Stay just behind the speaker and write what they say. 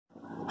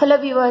Hello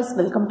viewers,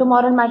 welcome to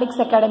Marvelmatix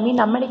Academy.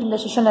 நம்ம இன்னைக்கு இந்த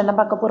செஷன்ல என்ன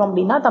பார்க்க போறோம்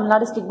அப்படினா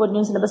Tamil Nadu state board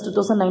new syllabus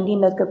 2019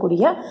 ல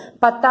இருக்கக்கூடிய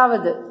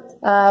 10வது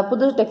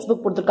புது டெக்ஸ்ட்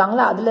புக்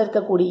கொடுத்திருக்காங்கல அதுல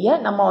இருக்கக்கூடிய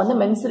நம்ம வந்து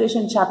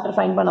mensuration chapter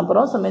ஃபைண்ட் பண்ண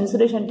போறோம். சோ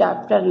mensuration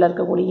chapterல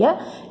இருக்கக்கூடிய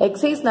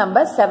எக்சர்சைஸ்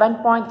நம்பர்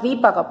 7.3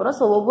 பார்க்க போறோம்.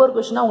 சோ ஒவ்வொரு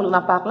क्वेश्चनா உங்களுக்கு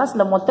நான் பார்க்கலாம்.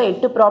 இதுல மொத்தம்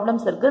 8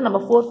 ப்ராப்ளம்ஸ் இருக்கு.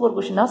 நம்ம 4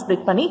 क्वेश्चनா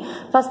ஸ்ப்ளிட் பண்ணி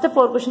ஃபர்ஸ்ட்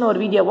 4 क्वेश्चन ஒரு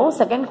வீடியோவும்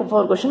செகண்ட்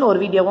 4 क्वेश्चन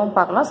ஒரு வீடியோவும்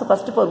பார்க்கலாம். சோ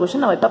ஃபர்ஸ்ட் 4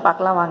 क्वेश्चन நம்ம இப்ப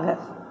பார்க்கலாம்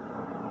வாங்க.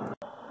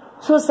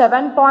 So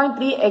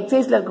 7.3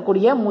 exercise la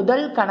irukkudiya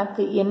mudal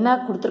kanakku enna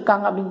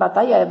kuduthirukanga appdin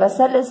paatha a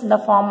vessel is in the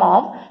form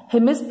of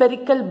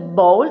hemispherical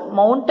bowl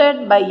mounted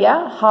by a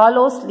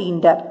hollow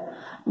cylinder.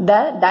 The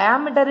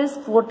diameter is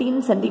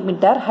 14 cm,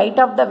 height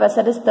of the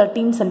vessel is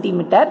 13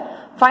 cm.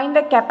 Find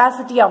the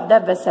capacity of the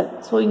vessel.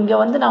 So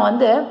inga vandu na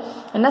vandu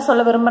enna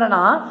solla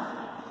virumbrana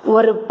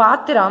ஒரு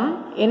பாத்திரம்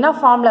என்ன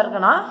ஃபார்ம்ல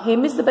இருக்குனா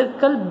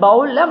hemispherical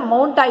பவுல்ல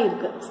mount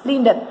ஆயிருக்கு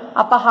cylinder.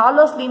 அப்ப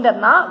hollow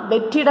சிலிண்டர்னா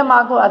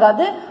வெற்றிடமாக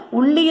அதாவது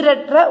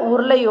உள்ளீரற்ற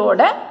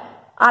உருளையோட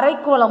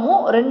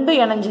அரைக்கோளமும் ரெண்டு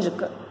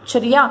இணைஞ்சிருக்கு.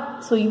 சரியா?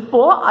 சோ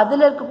இப்போ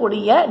அதுல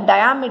இருக்கக்கூடிய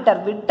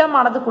டயாமீட்டர்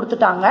விட்டமானது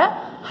கொடுத்துட்டாங்க.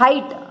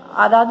 ஹைட்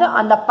அதாவது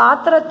அந்த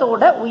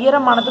பாத்திரத்தோட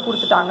உயரமானது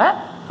கொடுத்துட்டாங்க.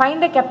 Find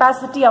the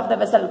capacity of the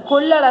vessel.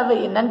 கொள்ளளவு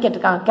என்னன்னு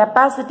கேட்டிருக்காங்க.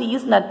 Capacity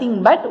is nothing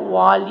but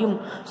volume.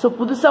 So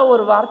புதுசா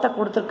ஒரு வார்த்தை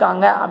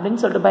கொடுத்திருக்காங்க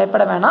அப்படின்னு சொல்லிட்டு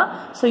பயப்பட வேணாம்.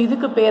 So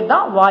இதுக்கு பேர்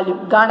தான்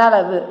வால்யூம், கன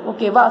அளவு.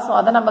 ஓகேவா? சோ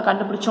அத நம்ம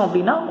கண்டுபிடிச்சோம்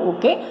அப்படினா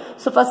okay.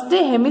 So first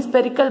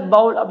hemispherical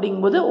Pavul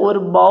அப்படிங்கும்போது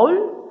ஒரு பவுல்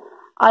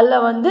அதுல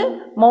வந்து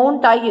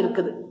மவுண்ட் ஆகி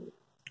இருக்குது.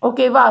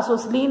 ஓகேவா? சோ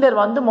சிலிண்டர்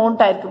வந்து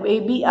மவுண்ட் ஆயிருக்கு.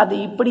 மேபி அது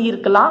இப்படி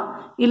இருக்கலாம்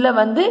இல்ல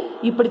வந்து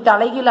இப்படி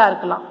தலைகீழா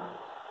இருக்கலாம்.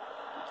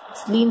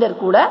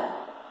 சிலிண்டர் கூட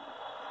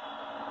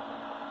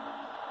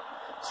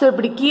சோ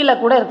இப்படி கீழ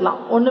கூட இருக்கலாம்.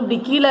 ஒன்னு இப்படி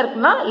கீழ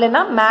இருக்குனா இல்லனா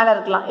மேல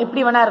இருக்கலாம்.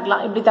 எப்படி வேணா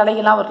இருக்கலாம். இப்படி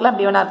தலைகீழா இருக்கலாம்,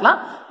 இப்படி வேணா இருக்கலாம்.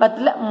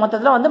 பட்ல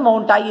மொத்தத்துல வந்து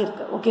மவுண்ட் ஆகி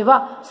இருக்கு. ஓகேவா?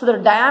 சோ இதோட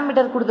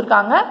டயாமீட்டர்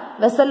கொடுத்திருக்காங்க,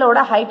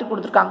 வெசலோட ஹைட்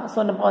கொடுத்திருக்காங்க.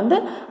 சோ நம்ம வந்து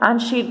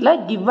answer ஷீட்ல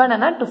given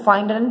and to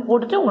find and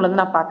போட்டுட்டு உங்களுக்கு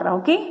நான் பார்க்கறேன்.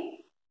 ஓகே?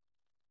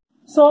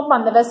 சோ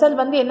அந்த வெசல்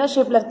வந்து என்ன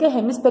ஷேப்ல இருக்கு?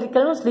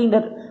 Hemispherical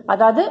cylinder.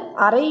 அதாவது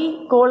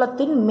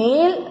அரைக்கோளத்தின்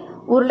மேல்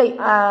உருளை,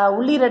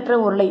 உள்ளீரற்ற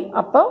உருளை.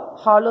 அப்போ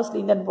ஹாலோ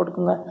சிலிண்டர்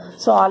போட்டுக்கோங்க.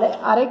 சோ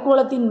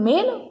அரைக்கோளத்தின்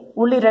மேல்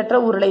உள்ளீரற்ற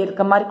உருளை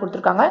இருக்க மாதிரி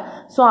கொடுத்திருக்காங்க.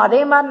 சோ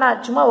அதே மாதிரி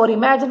நான் சும்மா ஒரு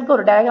இமேஜினுக்கு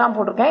ஒரு டயகிராம்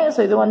போட்டிருக்கேன். சோ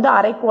இது வந்து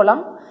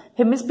அரைக்கோளம்,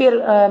 ஹெமிஸ்பியர்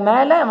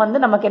மேல வந்து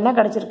நமக்கு என்ன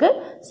கிடைச்சிருக்கு?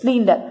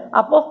 சிலிண்டர்.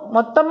 அப்போ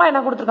மொத்தமா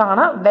என்ன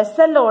கொடுத்திருக்காங்கன்னா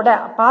வெசலோட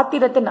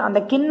பாத்திரத்தின் அந்த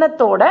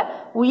கிண்ணத்தோட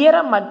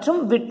உயரம்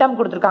மற்றும் விட்டம்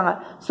கொடுத்திருக்காங்க.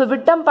 சோ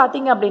விட்டம்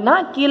பாத்தீங்க அப்படின்னா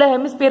கீழே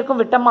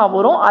ஹெமிஸ்பியருக்கும் விட்டமா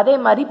வரும், அதே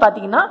மாதிரி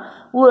பாத்தீங்கன்னா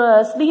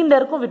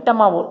சிலிண்டருக்கும்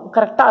விட்டமா வரும்.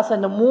 கரெக்டா? சோ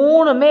இந்த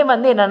மூணுமே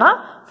வந்து என்னன்னா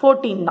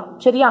 14 தான்.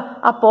 சரியா?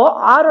 அப்போ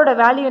ஆரோட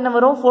வேல்யூ என்ன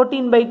வரும்?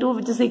 14/2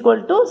 which is equal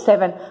to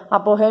 7.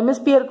 அப்போ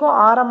ஹெமிஸ்பியருக்கும்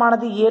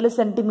ஆரமானது 7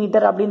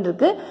 சென்டிமீட்டர் அப்படின்னு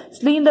இருக்கு,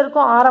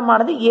 சிலிண்டருக்கும்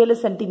ஆரமானது 7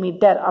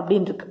 சென்டிமீட்டர்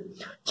அப்படின்னு இருக்கு.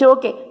 சரி,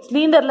 ஓகே.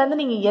 சிலிண்டர்ல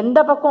இருந்து நீங்க எந்த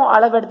பக்கம்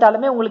அளவு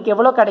எடுத்தாலுமே உங்களுக்கு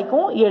எவ்வளவு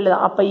கிடைக்கும்? 7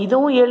 தான். அப்ப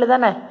இதுவும் 7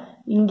 தானே,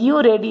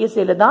 இங்கேயும் ரேடியஸ்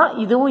 7 தான்,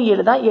 இதுவும்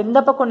 7 தான். எந்த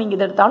பக்கம் நீங்க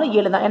இதை எடுத்தாலும்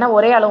 7 தான். ஏன்னா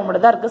ஒரே அளவு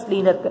மட்டும் தான் இருக்கு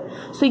சிலிண்டருக்கு.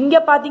 சோ இங்க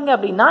பாத்தீங்க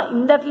அப்படின்னா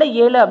இந்த இடத்துல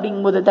 7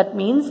 அப்படிங்கும்போது தட்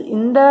மீன்ஸ்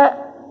இந்த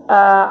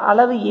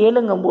அளவு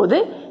 7ங்கும் போது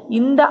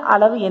இந்த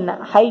அளவு என்ன?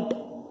 ஹைட்,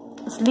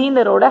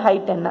 சிலிண்டரோட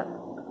ஹைட் என்ன?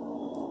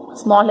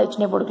 ஸ்மால்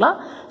ஹெச்னே போட்டுக்கலாம்.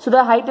 ஸோ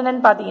த ஹைட்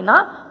என்னன்னு பார்த்தீங்கன்னா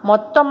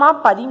மொத்தமா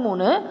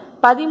 13.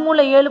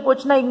 13ல 7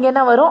 போச்சுன்னா இங்க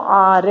என்ன வரும்?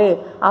 6.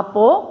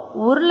 அப்போ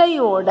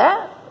உருளையோட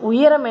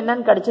உயரம்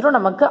என்னன்னு கிடைச்சிரும்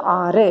நமக்கு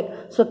 6.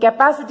 ஸோ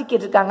கெப்பாசிட்டி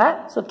கேட்டிருக்காங்க.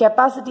 So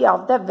capacity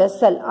of the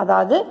vessel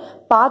அதாவது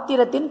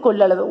பாத்திரத்தின்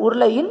கொள்ளளவு,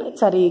 உருளையின்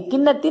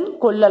கிண்ணத்தின்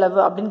கொள்ளளவு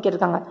அப்படின்னு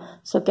கேட்டிருக்காங்க.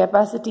 So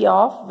capacity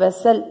of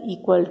vessel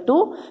equal to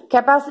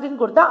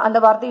கெப்பாசிட்டின்னு கொடுத்தா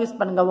அந்த வார்த்தை யூஸ்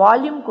பண்ணுங்க,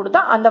 வால்யூம்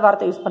கொடுத்தா அந்த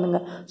வார்த்தை யூஸ்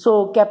பண்ணுங்க. ஸோ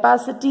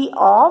கெப்பாசிட்டி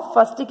ஆஃப்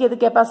ஃபர்ஸ்ட்டுக்கு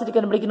எது கெப்பாசிட்டி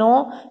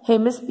கண்டுபிடிக்கணும்?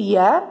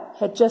 ஹெமிஸ்பியர்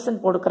ஹெச்எஸ்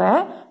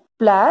போடுக்கிறேன்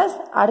பிளஸ்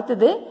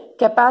அடுத்தது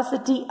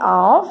கெப்பாசிட்டி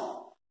ஆஃப்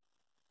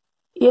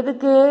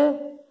எதுக்கு?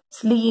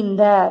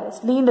 சிலிண்டர்,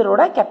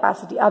 சிலிண்டரோட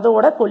கெப்பாசிட்டி,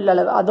 அதோட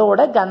கொள்ளளவு, அதோட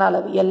கன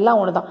அளவு எல்லாம்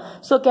ஒண்ணுதான்.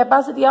 சோ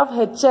கெப்பாசிட்டி ஆஃப்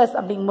ஹெச்எஸ்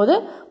அப்படிங்கும்போது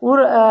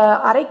ஒரு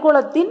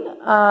அரைக்கோளத்தின்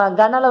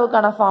கன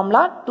அளவுக்கான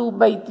formula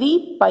 2/3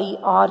 by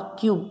R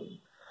cube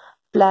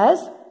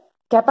plus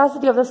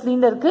capacity of the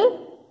சிலிண்டருக்கு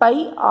by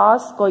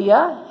R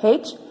square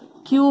H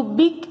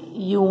cubic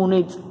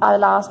units. அது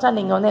லாஸ்டா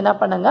நீங்க வந்து என்ன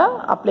பண்ணுங்க?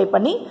 அப்ளை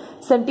பண்ணி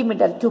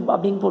சென்டிமீட்டர் கியூப்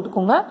அப்படின்னு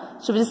போட்டுக்கோங்க.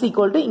 ஸோ இஸ்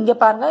ஈக்குவல் டு இங்க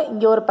பாருங்க,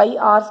 இங்க ஒரு பை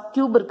ஆர்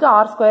கியூப் இருக்கு,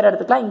 ஆர் ஸ்கொயர்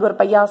எடுத்துக்கலாம். இங்க ஒரு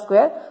by R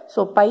square.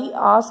 So by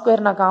R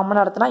square நான்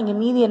காமனா எடுத்தனா இங்க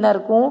மீதி என்ன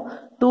இருக்கும்?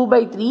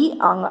 2/3.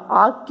 அங்க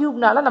ஆர்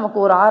கியூப்னால நமக்கு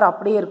ஒரு ஆர்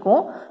அப்படியே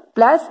இருக்கும்.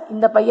 பிளஸ்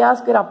இந்த பை ஆர்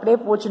ஸ்கொயர் அப்படியே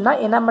போச்சுன்னா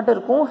என்ன மட்டும்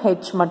இருக்கும்?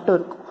 ஹெச் மட்டும்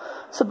இருக்கும்.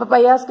 ஸோ இப்போ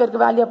பை ஆர்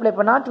ஸ்கொயருக்கு வேல்யூ அப்ளை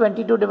பண்ணா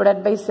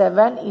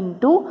 22/7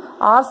 இன்டூ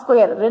ஆர்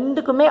ஸ்கொயர்.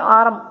 ரெண்டுக்குமே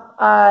ஆரம்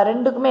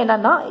ரெண்டுக்குமே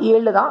என்னன்னா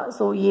 7 தான்.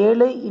 ஸோ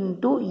 7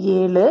 இன்டூ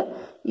 7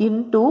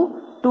 இன்டூ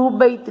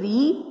 2/3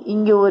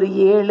 இங்க ஒரு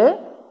 7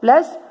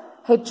 பிளஸ்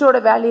ஹெச்சோட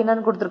வேல்யூ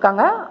என்னன்னு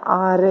கொடுத்துருக்காங்க?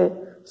 6.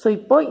 ஸோ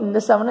இப்போ இந்த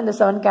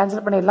 7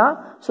 கேன்சல் பண்ணிடலாம்.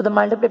 ஸோ இதை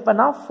மல்டிப்ளை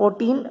பண்ணா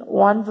 14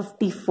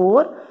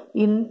 154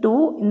 இன்டூ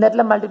இந்த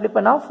இடத்துல மல்டிப்ளை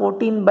பண்ணா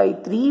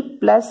 14/3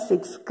 பிளஸ்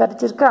 6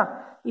 கிடைச்சிருக்கா?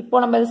 இப்போ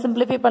நம்ம இதை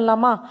சிம்பிளிஃபை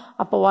பண்ணலாமா?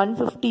 அப்போ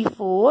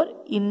 154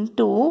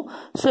 இன்டூ,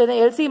 ஸோ இதை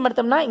எல்சிஎம்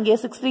எடுத்தோம்னா இங்கே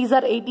 6 3s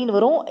are 18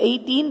 வரும்.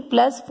 18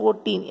 +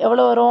 14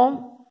 எவ்வளோ வரும்?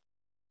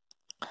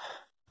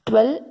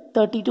 12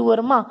 32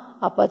 வருமா?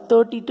 அப்போ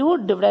 32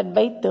 divided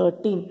by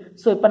 13.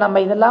 ஸோ இப்போ நம்ம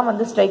இதெல்லாம்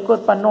வந்து ஸ்ட்ரைக்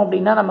அவுட் பண்ணோம்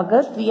அப்படின்னா நமக்கு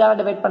 3ஆல்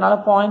டிவைட்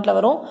பண்ணாலும் பாயிண்ட்ல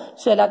வரும்.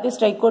 ஸோ எல்லாத்தையும்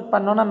ஸ்ட்ரைக் அவுட்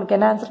பண்ணோம் நமக்கு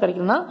என்ன ஆன்சர்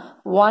கிடைக்கும்னா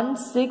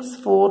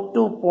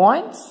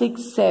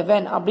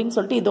 1642.67 அப்படின்னு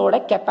சொல்லிட்டு இதோட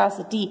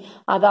கெப்பாசிட்டி,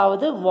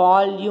 அதாவது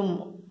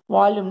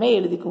வால்யூம்னே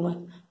எழுதிக்குங்க.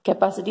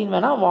 கெப்பாசிட்டின்னு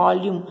வேணா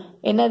வால்யூம்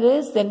என்னது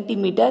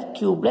சென்டிமீட்டர்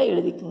கியூப்ல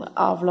எழுதிக்குங்க.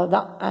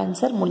 அவ்வளோதான்,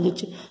 ஆன்சர்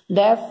முடிஞ்சிச்சு.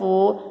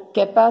 therefore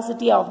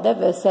capacity of the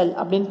vessel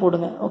அப்படின்னு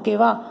போடுங்க.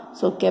 ஓகேவா?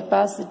 ஸோ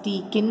கெப்பாசிட்டி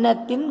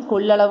கிண்ணத்தின்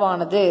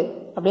கொள்ளளவானது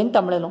அப்படின்னு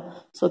தமிழணும்.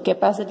 So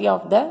capacity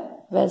of the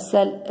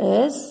vessel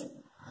is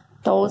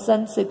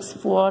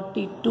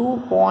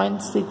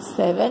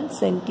 1642.67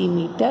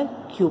 centimetre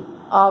cube.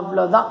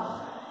 அவ்வளோதான்.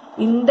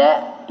 இந்த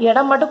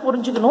இடம் மட்டும்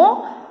புரிஞ்சுக்கணும்.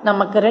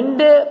 நமக்கு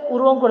 2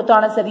 உருவம்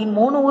கொடுத்தாலும் சரி,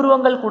 3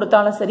 உருவங்கள்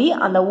கொடுத்தாலும் சரி,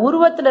 அந்த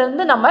உருவத்துல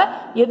இருந்து நம்ம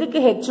எதுக்கு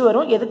ஹெச்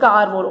வரும், எதுக்கு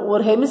ஆர் வரும்.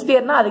 ஒரு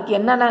ஹெமிஸ்பியர்னா அதுக்கு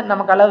என்னென்ன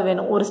நமக்கு அளவு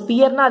வேணும், ஒரு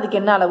ஸ்பியர்னா அதுக்கு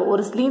என்ன அளவு,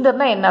 ஒரு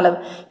சிலிண்டர்னா என்ன அளவு,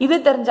 இது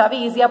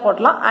தெரிஞ்சாவே ஈஸியா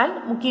போடலாம். அண்ட்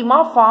முக்கியமா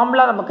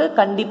ஃபார்முலா நமக்கு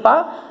கண்டிப்பா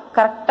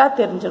கரெக்டா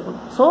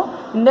தெரிஞ்சிருக்கணும். ஸோ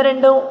இந்த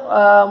 2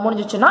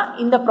 முடிஞ்சிச்சுன்னா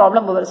இந்த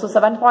ப்ராப்ளம் வரும். ஸோ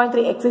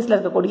 7.3 எக்ஸைஸ்ல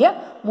இருக்கக்கூடிய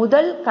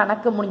முதல்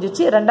கணக்கு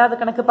முடிஞ்சிச்சு.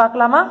 2வது கணக்கு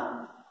பார்க்கலாமா?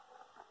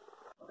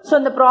 ஸோ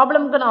இந்த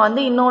ப்ராப்ளம்க்கு நான்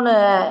வந்து இன்னொன்று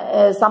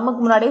சம்முக்கு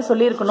முன்னாடியே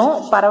சொல்லியிருக்கணும்,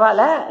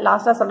 பரவாயில்ல,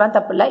 லாஸ்ட்டாக சொல்கிறேன்,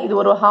 தப்பு இல்லை. இது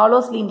ஒரு ஹாலோ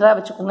சிலிண்டராக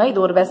வச்சுக்கோங்க.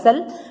 இது ஒரு வெசல்,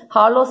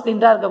 ஹாலோ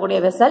சிலிண்டராக இருக்கக்கூடிய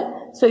வெசல்.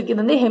 ஸோ இது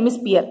வந்து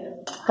ஹெமிஸ்பியர்.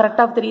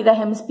 கரெக்டாக தெரியுதா?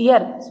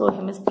 Hemisphere. So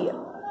hemisphere.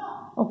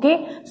 Okay.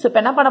 So இப்போ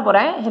என்ன பண்ண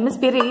போகிறேன்,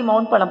 ஹெமிஸ்பியர்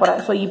மவுண்ட் பண்ண போகிறேன்.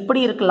 ஸோ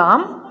இப்படி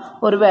இருக்கலாம்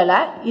ஒருவேளை,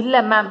 இல்லை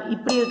மேம்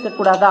இப்படி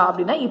இருக்கக்கூடாதா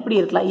அப்படின்னா இப்படி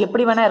இருக்கலாம்,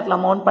 எப்படி வேணா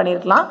இருக்கலாம், மவுண்ட்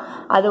பண்ணியிருக்கலாம்,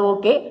 அது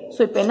ஓகே. ஸோ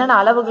இப்போ என்னென்ன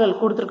அளவுகள்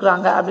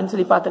கொடுத்துருக்குறாங்க அப்படின்னு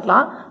சொல்லி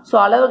பார்த்துக்கலாம். ஸோ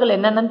அளவுகள்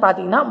என்னென்னு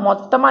பார்த்தீங்கன்னா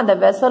மொத்தமாக இந்த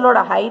வெசலோட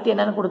ஹைட்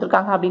என்னென்னு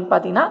கொடுத்துருக்காங்க அப்படின்னு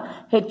பார்த்தீங்கன்னா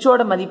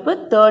ஹெச்சோட மதிப்பு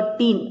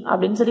 13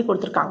 அப்படின்னு சொல்லி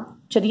கொடுத்துருக்காங்க.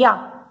 சரியா?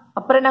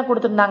 அப்புறம் என்ன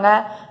கொடுத்துருந்தாங்க,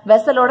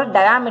 வெசலோட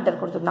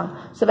டயாமீட்டர் கொடுத்துருந்தாங்க.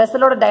 ஸோ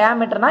வெசலோட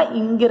டயாமீட்டர்னா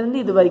இங்கிருந்து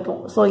இது வரைக்கும்.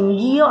 ஸோ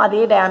இங்கேயும்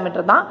அதே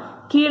டயாமீட்டர் தான்,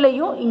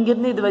 கீழையும்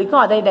இங்கிருந்து இது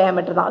வரைக்கும் அதே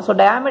டயாமீட்டர் தான். ஸோ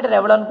டயாமீட்டர்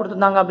எவ்வளோன்னு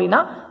கொடுத்துருந்தாங்க அப்படின்னா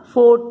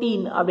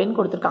 14 அப்படின்னு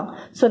கொடுத்துருக்காங்க.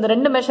 ஸோ இந்த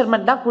 2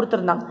 மெஷர்மெண்ட் தான்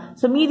கொடுத்துருந்தாங்க.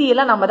 ஸோ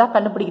மீதியெல்லாம் நம்ம தான்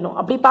கண்டுபிடிக்கணும்.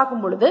 அப்படி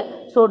பார்க்கும் பொழுது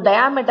ஸோ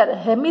டயாமீட்டர்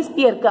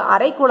ஹெமிஸ்பியருக்கு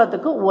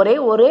அரைக்கோளத்துக்கு ஒரே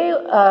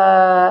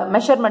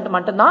மெஷர்மெண்ட்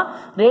மட்டும்தான்,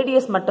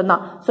 ரேடியஸ்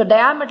மட்டும்தான். ஸோ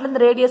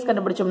டயாமீட்டர்லேருந்து ரேடியஸ்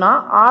கண்டுபிடிச்சோம்னா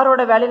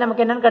ஆரோட வேல்யூ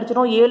நமக்கு என்னன்னு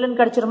கிடைச்சிரும், 7ன்னு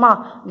கிடைச்சிருமா?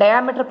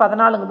 டயாமீட்டர்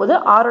 14ங்கும் போது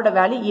ஆரோட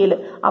வேல்யூ 7.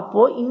 அப்போ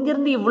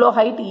இங்கிருந்து இவ்வளோ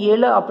ஹைட்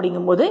 7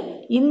 அப்படிங்கும் போது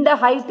இந்த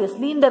ஹைட்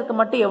சிலிண்டருக்கு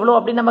மட்டும் எவ்வளோ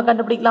அப்படின்னு நம்ம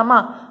கண்டுபிடிக்கலாமா?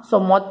 ஸோ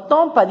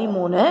மொத்தம்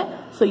 13.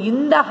 ஸோ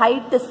இந்த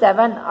ஹைட்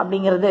 7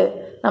 அப்படிங்கிறது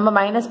நம்ம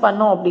மைனஸ்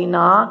பண்ணோம்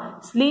அப்படின்னா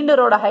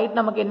சிலிண்டரோட ஹைட்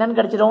நமக்கு என்னன்னு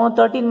கிடைச்சிரும்,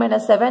 13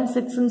 - 7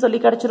 6ன்னு சொல்லி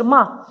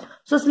கிடைச்சிருமா?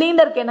 ஸோ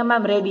சிலிண்டருக்கு என்ன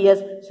மேம்,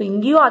 ரேடியஸ். ஸோ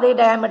இங்கேயும் அதே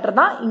டயாமீட்டர்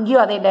தான்,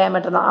 இங்கேயும் அதே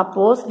டயாமீட்டர் தான்.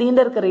 அப்போ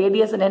சிலிண்டருக்கு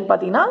ரேடியஸ் என்னன்னு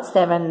பார்த்தீங்கன்னா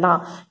 7 தான்.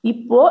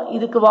 இப்போ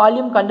இதுக்கு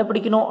வால்யூம்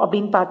கண்டுபிடிக்கணும்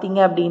அப்படின்னு பார்த்தீங்க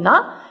அப்படின்னா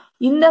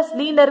இந்த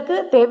சிலிண்டருக்கு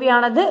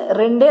தேவையானது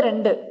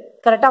 2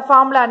 கரெக்டா.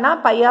 ஃபார்முலானா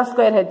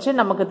πr²h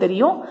நமக்கு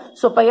தெரியும்.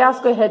 ஸோ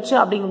πr²h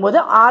அப்படிங்கும்போது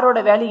ஆரோட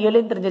வேல்யூ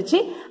 7ன்னு தெரிஞ்சிச்சு.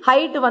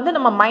 ஹைட் வந்து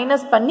நம்ம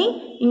மைனஸ் பண்ணி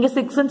இங்க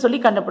 6ன்னு சொல்லி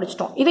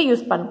கண்டுபிடிச்சிட்டோம். இதை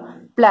யூஸ் பண்ணும்.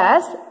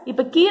 பிளஸ்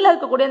இப்ப கீழே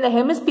இருக்கக்கூடிய இந்த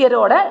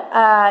ஹெமிஸ்பியரோட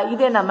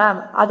இது என்ன மேம்,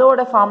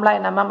 அதோட ஃபார்முலா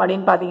என்ன மேம்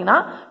அப்படின்னு பாத்தீங்கன்னா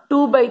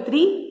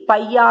 2/3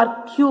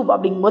 πr³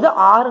 அப்படிங்கும்போது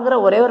ஆறுங்கிற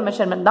ஒரே ஒரு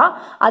மெஷர்மெண்ட் தான்,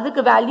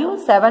 அதுக்கு வேல்யூ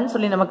 7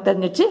 சொல்லி நமக்கு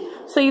தெரிஞ்சிச்சு.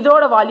 ஸோ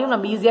இதோட வால்யூம்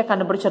நம்ம ஈஸியா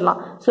கண்டுபிடிச்சிடலாம்.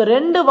 ஸோ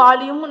 2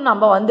 வால்யூம்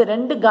நம்ம வந்து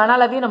 2 கன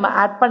அளவையும் நம்ம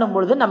ஆட்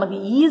பண்ணும்பொழுது நமக்கு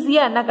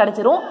ஈஸியா என்ன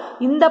கிடைச்சிரும்,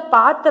 இந்த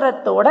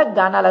பாத்திரத்தோட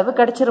கன அளவு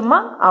கிடைச்சிருமா?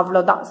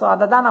 அவ்வளவுதான். ஸோ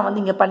அதை தான் நான்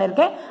வந்து இங்க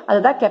பண்ணிருக்கேன்.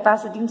 அதுதான்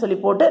கெப்பாசிட்டின்னு சொல்லி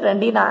போட்டு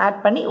 2ஐயும் நான்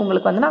ஆட் பண்ணி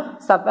உங்களுக்கு வந்து நான்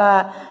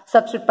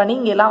சப்ஸ்டியூட் பண்ணி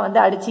இங்க எல்லாம் வந்து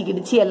அடிச்சு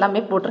கிடிச்சு எல்லாமே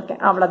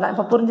போட்டிருக்கேன். அவ்வளவுதான்.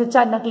 இப்ப புரிஞ்சிச்சா?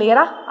 என்ன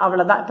கிளியரா?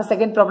 அவ்வளவுதான். இப்ப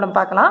செகண்ட் ப்ராப்ளம்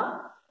பார்க்கலாம்.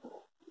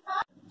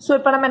 ஸோ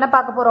இப்போ நம்ம என்ன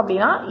பார்க்க போறோம்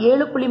அப்படின்னா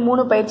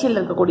 7.3 பயிற்சியில்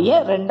இருக்கக்கூடிய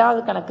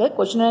 2வது கணக்கு.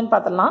 கொஸ்டின்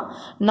பார்த்தலாம்.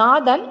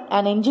 நாதன்,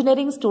 an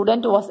engineering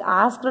student, was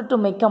asked to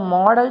make a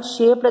model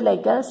shaped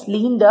like a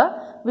cylinder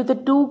with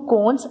 2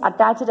 cones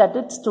attached at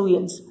its 2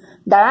 ends.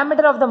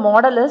 Diameter of the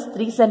model is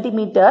 3 cm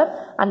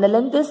and the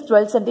length is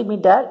 12 cm.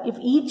 If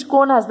each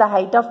cone has the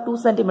height of 2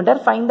 cm,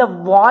 find the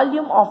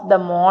volume of the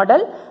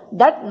model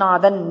that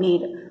Nathan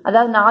made.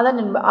 அதாவது நாதன்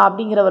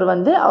அப்படிங்கிறவர்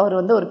வந்து அவர்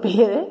வந்து ஒரு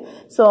பேரு.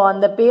 So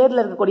அந்த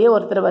பேர்ல இருக்கக்கூடிய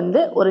ஒருத்தர் வந்து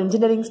ஒரு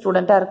இன்ஜினியரிங்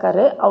ஸ்டூடெண்டா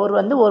இருக்காரு. அவர்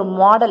வந்து ஒரு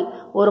மாடல்,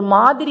 ஒரு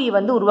மாதிரி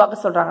வந்து உருவாக்க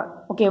சொல்றாங்க.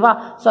 ஓகேவா?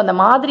 ஸோ அந்த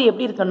மாதிரி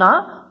எப்படி இருக்குன்னா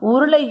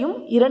உருளையும்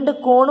 2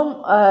 கோணும்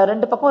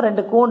 2 பக்கம்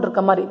 2 கோன்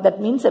இருக்க மாதிரி. தட்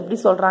மீன்ஸ் எப்படி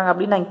சொல்றாங்க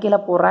அப்படின்னு நான் கீழே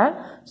போடுறேன்.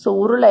 ஸோ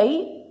உருளை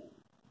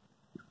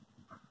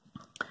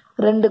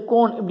 2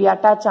 கோன் இப்படி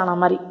அட்டாச் ஆன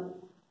மாதிரி.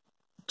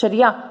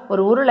 சரியா?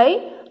 ஒரு உருளை,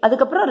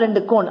 அதுக்கப்புறம் 2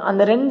 கோன்,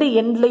 அந்த 2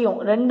 எண்ட்லையும்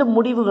 2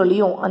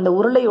 முடிவுகளையும் அந்த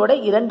உருளையோட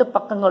 2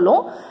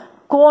 பக்கங்களும்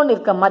கோன்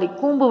இருக்க மாதிரி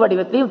கூம்பு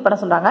வடிவத்திலையும் பண்ண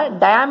சொல்றாங்க.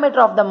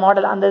 டயாமீட்டர் ஆஃப் த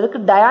மாடல், அந்த இதுக்கு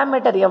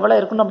டயாமீட்டர் எவ்வளவு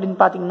இருக்கணும்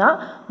அப்படின்னு பாத்தீங்கன்னா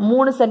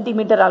 3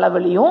 சென்டிமீட்டர்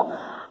அளவுலையும்,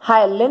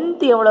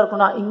 லென்த் எவ்வளோ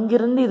இருக்கணும்னா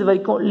இங்கிருந்து இது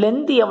வரைக்கும்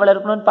லென்த் எவ்வளோ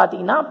இருக்கணும்னு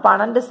பார்த்தீங்கன்னா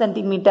 12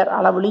 சென்டிமீட்டர்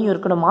அளவுலையும்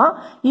இருக்கணுமா.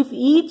 If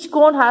each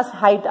cone has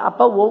height,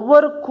 அப்போ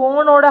ஒவ்வொரு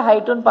கோனோட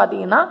ஹைட்டுன்னு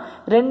பார்த்தீங்கன்னா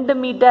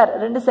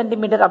 2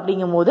 சென்டிமீட்டர்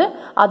அப்படிங்கும் போது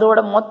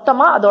அதோட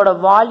மொத்தமாக அதோட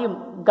வால்யூம்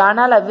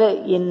கனளவு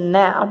என்ன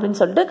அப்படின்னு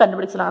சொல்லிட்டு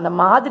கண்டுபிடிச்சலாம். அந்த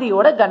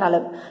மாதிரியோட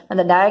கனளவு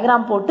அந்த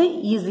டயக்ராம் போட்டு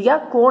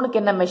ஈஸியாக கோனுக்கு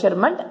என்ன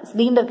மெஷர்மெண்ட்,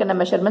 சிலிண்டருக்கு என்ன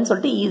மெஷர்மெண்ட்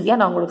சொல்லிட்டு ஈஸியாக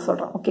நான் உங்களுக்கு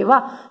சொல்கிறேன். ஓகேவா?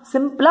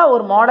 சிம்பிளாக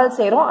ஒரு மாடல்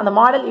செய்கிறோம். அந்த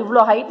மாடல்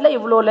இவ்வளோ ஹைட்டில்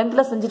இவ்வளோ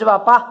லென்த்தில் செஞ்சுட்டு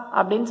வாப்பா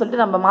அப்படின்னு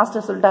சொல்லிட்டு நம்ம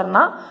மாஸ்டர்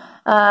சொல்லிட்டாருன்னா,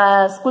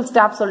 ஸ்கூல்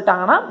ஸ்டாஃப்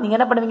சொல்லிட்டாங்கன்னா நீங்கள்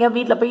என்ன பண்ணுவீங்க,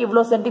 வீட்டில் போய்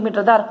இவ்வளோ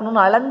சென்டிமீட்டர் தான்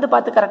இருக்கணும்னு அளந்து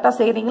பார்த்து கரெக்டாக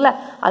செய்கிறீங்களே,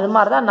 அது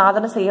மாதிரி தான் நான்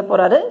தானே செய்ய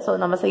போகிறாரு. ஸோ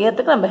நம்ம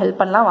செய்யறதுக்கு நம்ம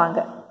ஹெல்ப் பண்ணலாம்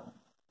வாங்க.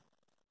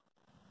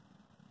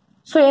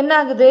 ஸோ என்ன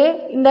ஆகுது,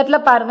 இந்த இடத்துல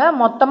பாருங்க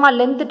மொத்தமாக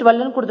லென்த்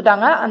 12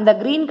 கொடுத்துட்டாங்க. அந்த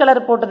கிரீன் கலர்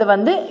போட்டது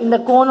வந்து இந்த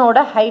கோனோட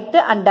ஹைட்டு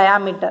அண்ட்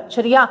டயாமீட்டர்.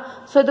 சரியா?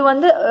 ஸோ இது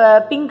வந்து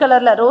பிங்க்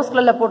கலரில் ரோஸ்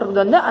கலரில்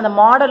போட்டிருக்கிறது வந்து அந்த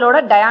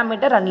மாடலோட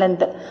டயாமீட்டர் அண்ட்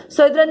லென்த். ஸோ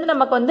இதுல இருந்து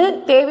நமக்கு வந்து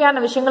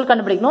தேவையான விஷயங்கள்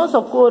கண்டுபிடிக்கணும்.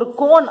 ஸோ ஒரு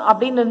கோன்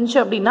அப்படின்னு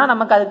இருந்துச்சு அப்படின்னா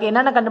நமக்கு அதுக்கு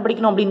என்னென்ன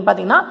கண்டுபிடிக்கணும் அப்படின்னு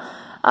பார்த்தீங்கன்னா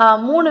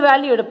 3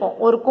 வேல்யூ எடுப்போம்.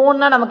 ஒரு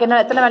கோன்னா நமக்கு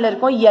என்ன எத்தனை வேல்யூ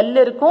இருக்கும், எல்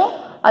இருக்கும்,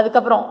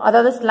 அதுக்கப்புறம்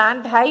அதாவது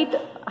ஸ்லாண்ட்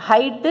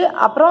ஹைட்டு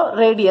அப்புறம்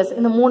ரேடியஸ்,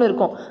 இந்த 3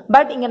 இருக்கும்.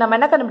 பட் இங்க நம்ம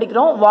என்ன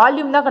கண்டுபிடிக்கிறோம்,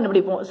 வால்யூம் தான்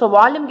கண்டுபிடிப்போம். ஸோ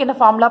வால்யூம்க்கு என்ன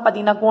ஃபார்முலா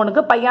பார்த்தீங்கன்னா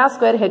கோனுக்கு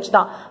πr²h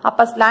தான்.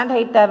 அப்போ ஸ்லாண்ட்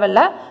ஹைட்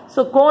தேவையில்ல.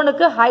 ஸோ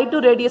கோனுக்கு ஹைட் டு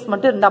ரேடியஸ்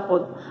மட்டும் இருந்தால்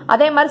போதும்.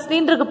 அதே மாதிரி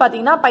சிலிண்டருக்கு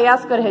பார்த்தீங்கன்னா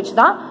πr²h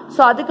தான்.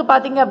 ஸோ அதுக்கு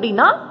பார்த்தீங்க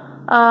அப்படின்னா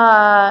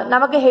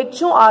நமக்கு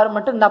ஹெச்சும் ஆர்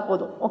மட்டும் இருந்தால்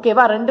போதும்.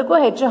 ஓகேவா?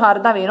 ரெண்டுக்கும் ஹெச்சும் ஆர்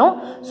தான் வேணும்.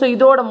 ஸோ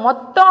இதோட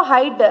மொத்தம்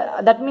ஹைட்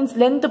தட் மீன்ஸ்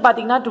லென்த்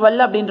பார்த்தீங்கன்னா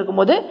 12 அப்படின்னு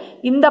இருக்கும்போது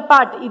இந்த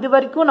பார்ட் இது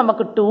வரைக்கும்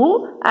நமக்கு 2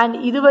 அண்ட்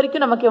இது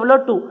வரைக்கும் நமக்கு எவ்வளோ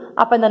 2.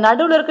 அப்போ இந்த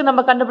நடுவில் இருக்கு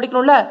நம்ம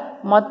கண்டுபிடிக்கணும்ல,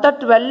 மொத்தம்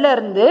 12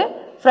 இருந்து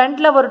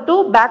ஃப்ரண்ட்ல ஒரு 2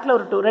 பேக்ல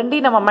ஒரு 2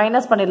 ரெண்டையும் நம்ம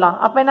மைனஸ் பண்ணிடலாம்.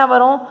 அப்போ என்ன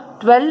வரும்,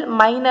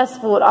 12 -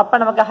 4. அப்போ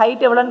நமக்கு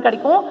ஹைட் எவ்வளோன்னு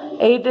கிடைக்கும்,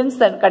 8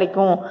 inch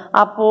கிடைக்கும்.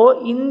 அப்போ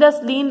இந்த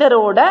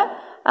சிலிண்டரோட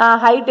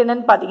ஹைட்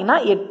என்னன்னு பார்த்தீங்கன்னா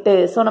 8.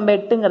 ஸோ நம்ம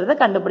 8ங்கிறத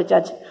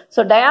கண்டுபிடிச்சாச்சு.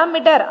 ஸோ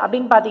டயாமீட்டர்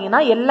அப்படின்னு பார்த்தீங்கன்னா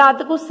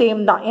எல்லாத்துக்கும்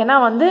சேம் தான். ஏன்னா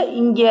வந்து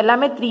இங்கே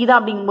எல்லாமே 3 தான்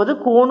அப்படிங்கும்போது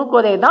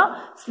கோனுக்கும் அதே தான்,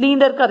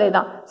 சிலிண்டருக்கு அதே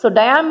தான். ஸோ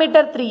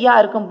டயாமீட்டர் 3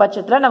 இருக்கும்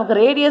பட்சத்தில் நமக்கு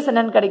ரேடியஸ்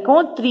என்னன்னு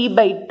கிடைக்கும்,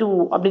 3/2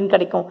 அப்படின்னு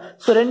கிடைக்கும்.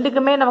 ஸோ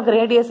ரெண்டுக்குமே நமக்கு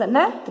ரேடியஸ்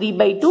என்ன,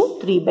 3/2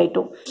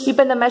 3/2.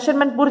 இப்போ இந்த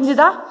மெஷர்மெண்ட்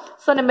புரிஞ்சுதா?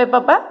 ஸோ நம்ம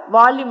இப்போ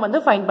வால்யூம்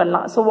வந்து ஃபைண்ட்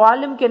பண்ணலாம். ஸோ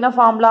வால்யூம்க்கு என்ன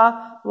ஃபார்முலா,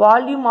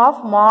 வால்யூம் ஆஃப்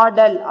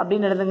மாடல்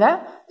அப்படின்னு எழுதுங்க.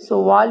 So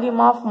volume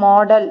of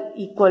model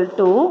equal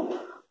to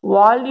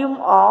volume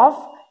of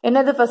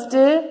என்னது, ஃபர்ஸ்ட்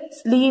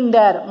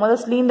சிலிண்டர். முதல்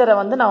சிலிண்டரை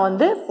வந்து நான்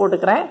வந்து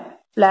போட்டுக்கிறேன்.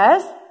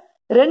 பிளஸ்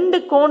 2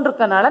 கோன்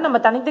இருக்கனால நம்ம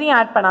தனித்தனியாக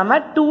ஆட் பண்ணாம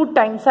 2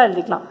 டைம்ஸாக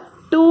எழுதிக்கலாம்.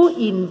 2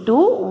 இன்டூ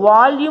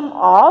வால்யூம்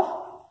ஆஃப்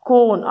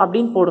கோன்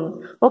அப்படின்னு போடுங்க.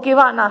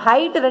 ஓகேவா? நான்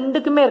ஹைட்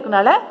ரெண்டுக்குமே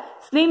இருக்கனால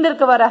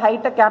சிலிண்டருக்கு வர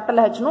ஹைட்டை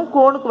கேபிட்டல் ஹெச்னும்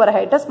கோனுக்கு வர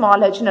ஹைட்டை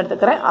ஸ்மால் ஹெச்னு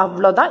எடுத்துக்கிறேன்.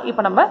 அவ்வளோதான்.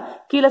 இப்போ நம்ம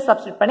கீழே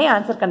சப்ஸ்டிட் பண்ணி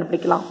ஆன்சர்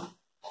கண்டுபிடிக்கலாம்.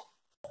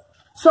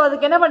 ஸோ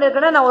அதுக்கு என்ன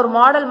பண்ணியிருக்கேன்னா நான் ஒரு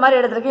மாடல் மாதிரி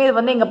எடுத்திருக்கேன். இது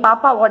வந்து எங்கள்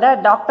பாப்பாவோட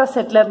டாக்டர்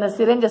செட்டில் இருந்த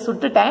சிரஞ்சை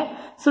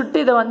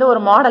சுட்டு இதை வந்து ஒரு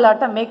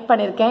மாடலாட்டம் மேக்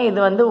பண்ணியிருக்கேன். இது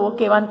வந்து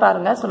ஓகேவான்னு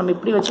பாருங்கள். ஸோ நம்ம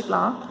இப்படி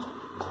வச்சுக்கலாம்.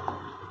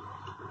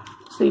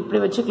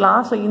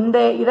 ஸோ இந்த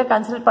இதை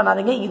கன்சிடர்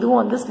பண்ணாதீங்க, இதுவும்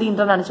வந்து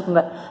சிலிண்டர்னு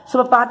நினச்சிக்கோங்க. ஸோ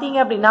இப்போ பார்த்தீங்க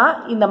அப்படின்னா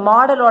இந்த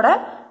மாடலோட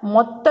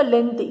மொத்த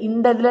லென்த்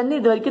இந்த இதுலேருந்து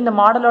இது வரைக்கும் இந்த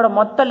மாடலோட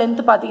மொத்த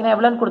லென்த் பார்த்தீங்கன்னா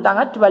எவ்வளோன்னு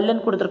கொடுத்தாங்க,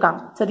 12ன்னு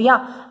கொடுத்துருக்காங்க. சரியா?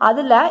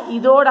 அதில்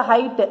இதோட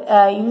ஹைட்,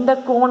 இந்த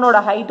கோனோட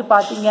ஹைட்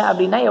பார்த்தீங்க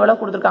அப்படின்னா எவ்வளோ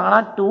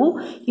கொடுத்துருக்காங்கன்னா 2.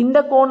 இந்த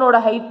கோனோட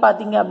ஹைட்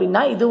பார்த்தீங்க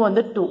அப்படின்னா இது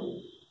வந்து 2.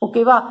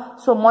 ஓகேவா?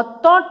 ஸோ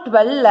மொத்தம்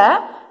 12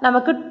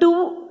 நமக்கு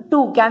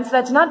 2 கேன்சல்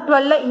ஆச்சுன்னா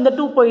 12 இந்த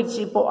 2 போயிடுச்சு.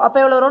 இப்போ அப்போ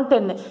எவ்வளோ வரும்,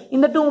 10.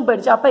 இந்த 2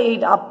 போயிடுச்சு, அப்போ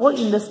 8. அப்போ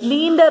இந்த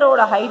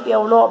சிலிண்டரோட ஹைட்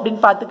எவ்வளோ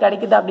அப்படின்னு பார்த்து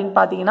கிடைக்குது அப்படின்னு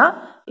பார்த்தீங்கன்னா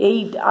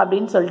 8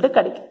 அப்படின்னு சொல்லிட்டு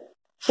கிடைக்கும்.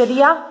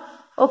 சரியா?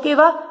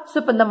 ஓகேவா? ஸோ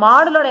இப்போ இந்த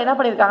மாடலோட என்ன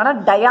பண்ணியிருக்காங்கன்னா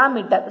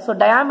டயாமீட்டர். ஸோ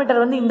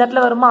டயாமீட்டர் வந்து இந்த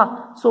இடத்துல வருமா,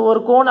 ஸோ ஒரு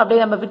கோன்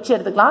அப்படியே நம்ம பிச்சு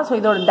எடுத்துக்கலாம். ஸோ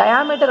இதோட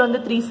டயாமீட்டர்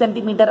வந்து 3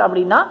 சென்டிமீட்டர்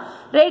அப்படின்னா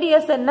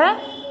ரேடியஸ் என்ன,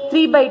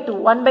 3/2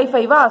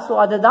 1/5.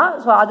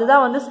 ஸோ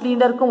அதுதான் வந்து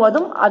சிலிண்டருக்கும்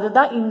வரும்,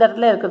 அதுதான் இந்த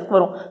இடத்துல இருக்கிறதுக்கு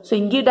வரும். ஸோ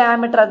இங்கேயும்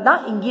டயாமீட்டர்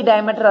அதுதான், இங்கேயும்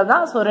டயாமீட்டர்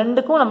அதுதான். ஸோ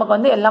ரெண்டுக்கும் நமக்கு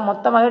வந்து எல்லாம்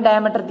மொத்தமாகவே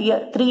டயாமீட்டர்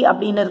 3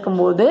 அப்படின்னு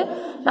இருக்கும்போது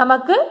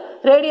நமக்கு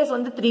ரேடியஸ்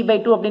வந்து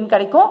 3/2 அப்படின்னு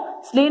கிடைக்கும்.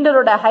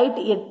 சிலிண்டரோட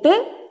ஹைட் 8,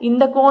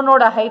 இந்த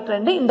கோனோட ஹைட்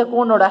 2, இந்த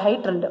கோனோட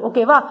ஹைட் 2.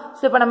 ஓகேவா?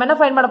 ஸோ இப்போ நம்ம என்ன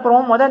ஃபைண்ட் பண்ண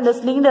போறோம், முதல்ல இந்த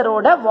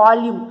சிலிண்டரோட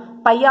volume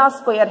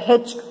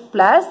πr²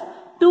 plus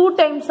 2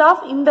 times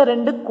of இந்த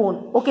 2 கோன்.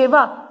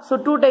 ஓகேவா? ஸோ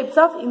 2 டைப்ஸ்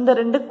ஆஃப் இந்த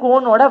 2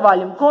 கோனோட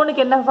வால்யூம்.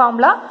 கோனுக்கு என்ன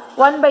ஃபார்முலா,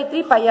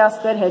 1/3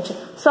 πr²h.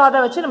 ஸோ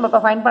அதை வச்சு நம்ம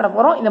இப்போ ஃபைண்ட் பண்ண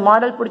போறோம். இந்த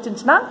மாடல்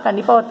பிடிச்சிருந்துச்சுன்னா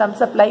கண்டிப்பாக ஒரு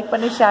தம்ஸ் அப், லைக்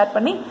பண்ணி, ஷேர்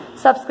பண்ணி,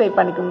 சப்ஸ்கிரைப்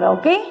பண்ணிக்கோங்க.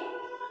 ஓகே?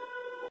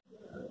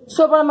 ஸோ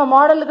இப்போ நம்ம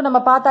மாடலுக்கு நம்ம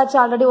பார்த்தாச்சு,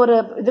 ஆல்ரெடி ஒரு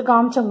இது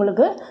காமிச்சோம்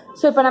உங்களுக்கு.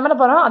 ஸோ இப்போ நம்ம என்ன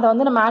போகிறோம், அதை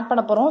வந்து நம்ம ஆட்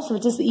பண்ண போகிறோம். So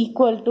which is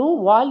equal to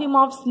volume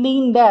of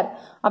cylinder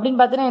அப்படின்னு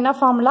பார்த்தீங்கன்னா என்ன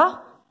formula,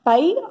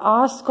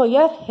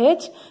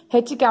 πr²h.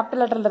 H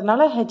capital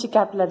லெட்டர்ன்றதுனால H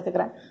capital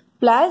எடுத்துக்கிறேன்.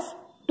 Plus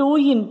 2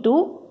 into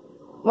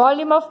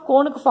volume of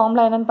கோனுக்கு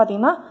formula என்னன்னு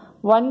பார்த்தீங்கன்னா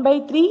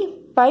 1/3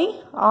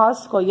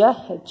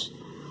 πr²h.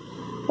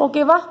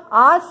 ஓகேவா?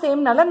 ஆர்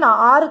சேம்னால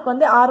நான் ஆருக்கு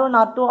வந்து R1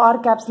 R2 R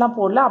கேப்ஸ்லாம்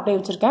போடல, அப்படியே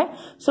வச்சிருக்கேன்.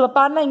 ஸோ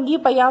பாருங்க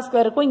இங்கேயும் பை ஆர்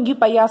ஸ்கொயர் இருக்கும்,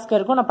 இங்கேயும் பை ஆர் ஸ்கொயர்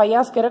இருக்கும். நான் பை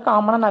ஆர் ஸ்கொயரை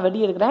காமனாக நான்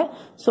வெளியே எடுக்கிறேன்.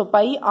 So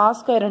by R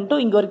square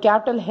into இங்கே ஒரு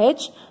கேபிட்டல்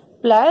ஹெச்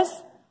பிளஸ்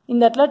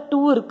இந்த இடத்துல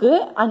 2 இருக்கு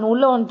அண்ட்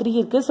உள்ள 3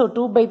 இருக்கு. ஸோ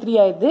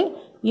 2/3 ஆயிடுது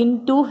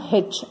into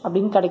h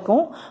அப்படின்னு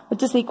கிடைக்கும்.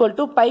 which is equal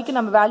to bike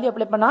நம்ம வேல்யூ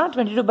அப்ளை பண்ணா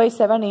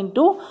 22/7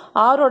 into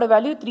r ஓட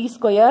வேல்யூ 3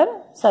 ஸ்கொயர்,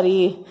 சாரி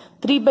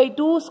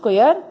 3/2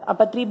 ஸ்கொயர்,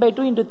 அப்ப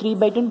 3/2 into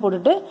 3/2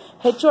 போட்டுட்டு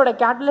h ஓட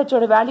கேபிட்டல் h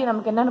ஓட வேல்யூ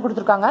நமக்கு என்னன்னு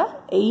கொடுத்துருக்காங்க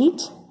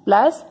 8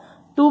 plus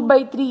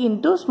 2/3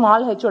 into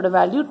small h ஓட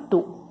வேல்யூ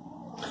 2.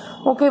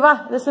 ஓகேவா?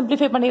 இதை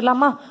சிம்பிளிஃபை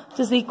பண்ணிடலாமா?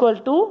 which is equal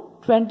to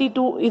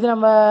 22. இது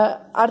நம்ம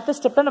அடுத்த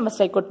ஸ்டெப்ல நம்ம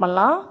ஸ்ட்ரைக் அவுட்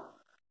பண்ணலாம்.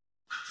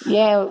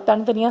 ஏன்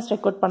தனித்தனியாக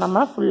ஸ்ட்ரைக் அவுட்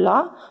பண்ணாமல்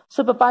ஃபுல்லாக. ஸோ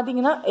இப்போ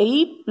பார்த்தீங்கன்னா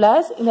 8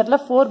 + இந்த இடத்துல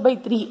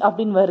 4/3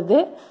 அப்படின்னு வருது.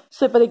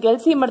 ஸோ இப்போ இதுக்கு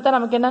எல்சிஎம் எடுத்தால்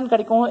நமக்கு என்னன்னு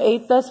கிடைக்கும்?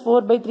 8 +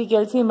 4/3க்கு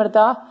எல்சிஎம்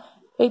எடுத்தா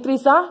 8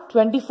 3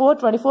 24,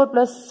 24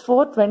 +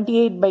 4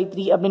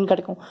 28/3 அப்படின்னு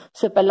கிடைக்கும்.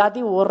 ஸோ இப்போ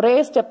எல்லாத்தையும் ஒரே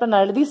ஸ்டெப்பில்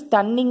நான் எழுதி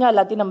ஸ்டன்னிங்காக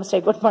எல்லாத்தையும் நம்ம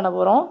ஸ்ட்ரைக் அவுட் பண்ண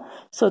போகிறோம்.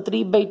 ஸோ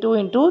 3/2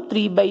 into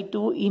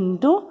 3/2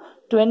 into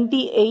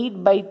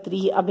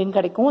 28/3 அப்படின்னு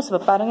கிடைக்கும்.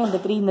 ஸோ பாருங்க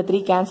இந்த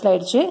 3 கேன்சல்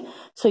ஆயிடுச்சு.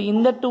 ஸோ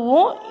இந்த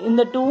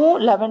 2வும்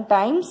 11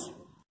 டைம்ஸ்,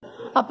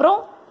 அப்புறம்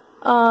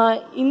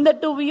இந்த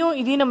 2வையும்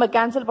இதையும் நம்ம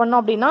கேன்சல்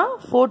பண்ணோம் அப்படின்னா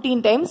 14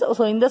 டைம்ஸ்.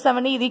 ஸோ இந்த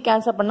 7 இதையும்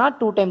கேன்சல் பண்ணா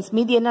 2 டைம்ஸ்.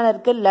 மீதி என்ன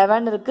இருக்கு?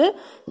 11 இருக்கு,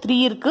 3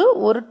 இருக்கு,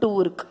 ஒரு 2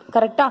 இருக்கு.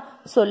 கரெக்டா?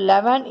 ஸோ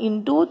 11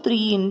 into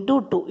 3 into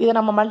 2 இதை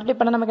நம்ம மல்டிப்ளை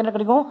பண்ண நமக்கு என்ன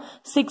கிடைக்கும்?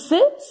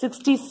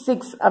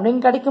 66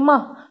 அப்படின்னு கிடைக்குமா?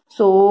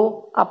 ஸோ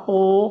அப்போ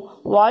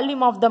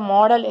வால்யூம் ஆஃப் த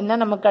மாடல் என்ன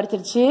நமக்கு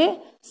கிடைச்சிருச்சு?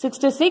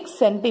 66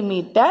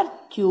 சென்டிமீட்டர்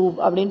கியூப்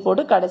அப்படின்னு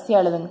போட்டு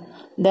கடைசியாக எழுதுங்க.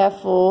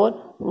 therefore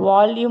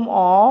volume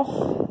of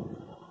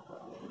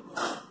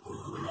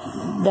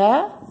the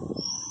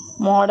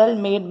model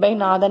made by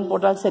நாதன்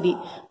போட்டால் சரி.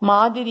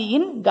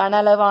 மாதிரியின் கன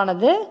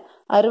அளவானது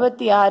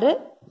 66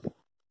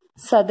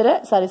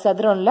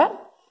 சதுரம் இல்ல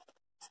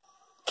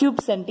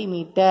கியூப்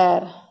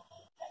சென்டிமீட்டர்.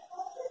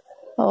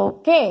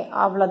 ஓகே,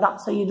 அவ்வளவுதான்.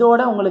 ஸோ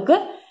இதோட உங்களுக்கு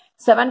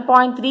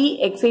 7.3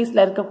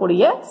 எக்ஸசைஸ்ல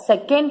இருக்கக்கூடிய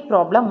செகண்ட்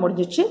ப்ராப்ளம்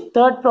முடிஞ்சிச்சு.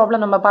 தேர்ட்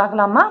ப்ராப்ளம் நம்ம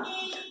பார்க்கலாமா?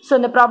 ஸோ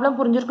இந்த ப்ராப்ளம்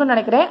புரிஞ்சிருக்குன்னு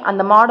நினைக்கிறேன்.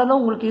 அந்த மாடலும்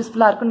உங்களுக்கு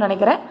யூஸ்ஃபுல்லாக இருக்குன்னு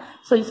நினைக்கிறேன்.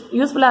 ஸோ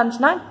யூஸ்ஃபுல்லாக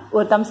இருந்துச்சுன்னா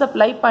ஒரு தம்ஸ் அப்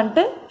லைக்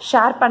பண்ணிட்டு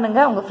ஷேர் பண்ணுங்க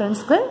உங்கள்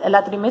ஃப்ரெண்ட்ஸ்க்கு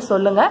எல்லாத்துலேயுமே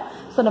சொல்லுங்க.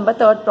 ஸோ நம்ம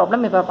தேர்ட்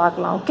ப்ராப்ளம் இப்போ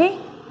பார்க்கலாம். ஓகே,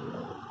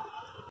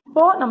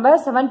 இப்போ நம்ம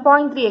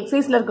 7.3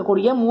 எக்ஸசைஸ்ல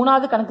இருக்கக்கூடிய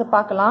மூணாவது கணக்கு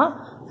பார்க்கலாம்.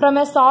 From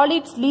a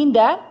solid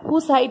cylinder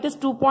whose height is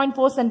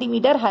 2.4 cm,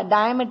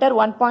 diameter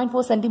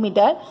 1.4 cm,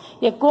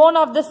 a cone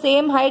of the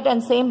same height and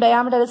same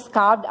diameter is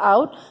carved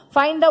out.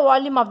 Find the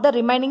volume of the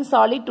remaining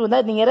solid to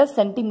the nearest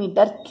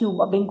centimeter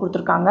cube அப்படின்னு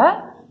கொடுத்துருக்காங்க.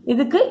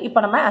 இதுக்கு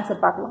இப்போ நம்ம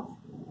answer பார்க்கலாம்.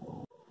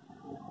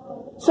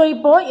 So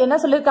இப்போ என்ன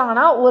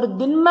சொல்லியிருக்காங்கன்னா, ஒரு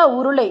திண்ம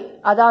உருளை,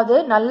 அதாவது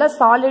நல்ல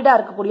சாலிடா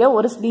இருக்கக்கூடிய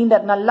ஒரு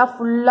சிலிண்டர், நல்லா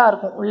ஃபுல்லா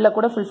இருக்கும், உள்ள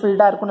கூட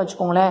ஃபுல்ஃபில்டா இருக்கும்னு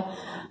வச்சுக்கோங்களேன்.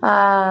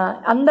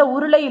 அந்த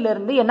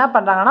உருளையிலிருந்து என்ன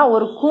பண்றாங்கன்னா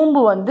ஒரு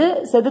கூம்பு வந்து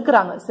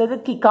செதுக்குறாங்க.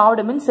 செதுக்கி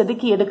காவடு மீன்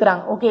செதுக்கி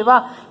எடுக்கிறாங்க. ஓகேவா?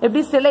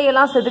 எப்படி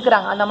சிலையெல்லாம்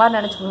செதுக்குறாங்க அந்த மாதிரி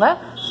நினைச்சுக்கோங்க.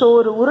 ஸோ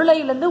ஒரு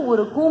உருளையிலிருந்து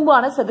ஒரு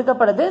கூம்பான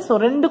செதுக்கப்படுது. ஸோ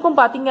ரெண்டுக்கும்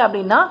பாத்தீங்க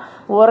அப்படின்னா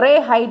ஒரே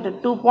ஹைட்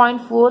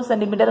 2.4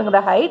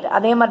 சென்டிமீட்டருங்கிற ஹைட்,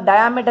 அதே மாதிரி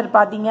டயாமீட்டர்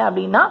பாத்தீங்க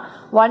அப்படின்னா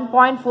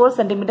 1.4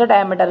 சென்டிமீட்டர்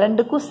டயாமீட்டர்,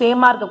 ரெண்டுக்கும்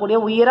சேமா இருக்கக்கூடிய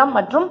உயரம்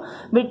மற்றும்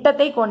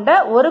விட்டத்தை கொண்ட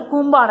ஒரு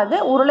கூம்பானது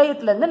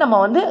உருளையத்திலிருந்து நம்ம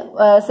வந்து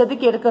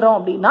செதுக்கி எடுக்கிறோம்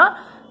அப்படின்னா,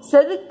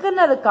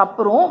 செதுக்குனதுக்கு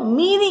அப்புறம்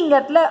மீதி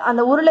இடத்துல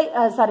அந்த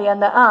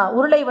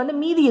உருளை வந்து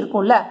மீதி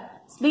இருக்கும்ல,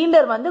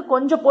 சிலிண்டர் வந்து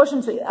கொஞ்சம்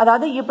போர்ஷன்ஸ்,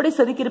 அதாவது எப்படி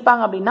செதுக்கி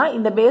இருப்பாங்க அப்படின்னா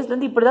இந்த பேஸ்ல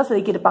இருந்து இப்படிதான்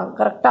செதுக்கி இருப்பாங்க.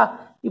 கரெக்டா?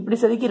 இப்படி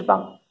செதுக்கி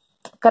இருப்பாங்க.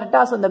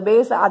 கரெக்டா? ஸோ இந்த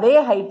பேஸ் அதே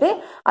ஹைட்டு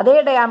அதே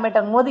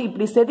டயாமீட்டர் போது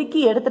இப்படி செதுக்கி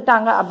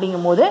எடுத்துட்டாங்க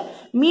அப்படிங்கும் போது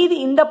மீதி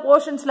இந்த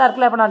போர்ஷன்ஸ்லாம்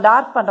இருக்குல்ல, இப்ப நான்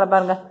டார்க் பண்றேன்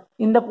பாருங்க,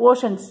 இந்த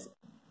போர்ஷன்ஸ்.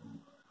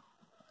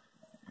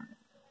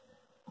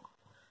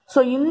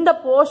 ஸோ இந்த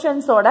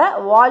போர்ஷன்ஸோட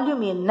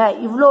வால்யூம் என்ன,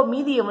 இவ்வளோ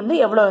மீதியை வந்து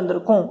எவ்வளோ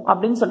இருந்திருக்கும்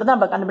அப்படின்னு சொல்லிட்டு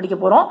நம்ம கண்டுபிடிக்க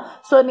போறோம்.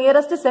 ஸோ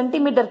நியரஸ்ட்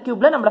சென்டிமீட்டர்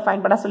கியூப்ல நம்மள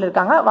ஃபைண்ட் பண்ண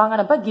சொல்லியிருக்காங்க. வாங்க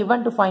நம்ம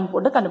கிவன் டு ஃபைண்ட்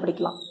போட்டு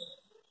கண்டுபிடிக்கலாம்.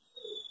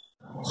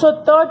 ஸோ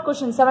தேர்ட்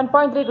கொஸ்டின்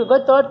 7.3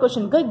 தேர்ட்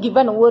கொஸ்டினுக்கு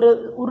கிவன் ஒரு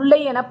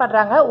உருளை என்ன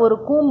பண்றாங்க, ஒரு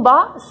கூம்பா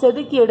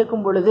செதுக்கி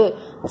எடுக்கும் பொழுது,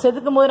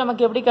 செதுக்கும் போது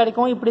நமக்கு எப்படி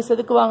கிடைக்கும்? இப்படி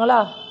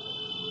செதுக்குவாங்களா?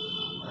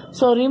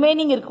 ஸோ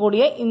ரிமைனிங்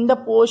இருக்கக்கூடிய இந்த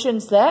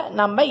போர்ஷன்ஸை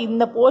நம்ம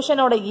இந்த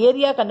போர்ஷனோட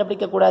ஏரியா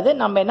கண்டுபிடிக்க கூடாது.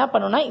 நம்ம என்ன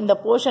பண்ணணும்னா இந்த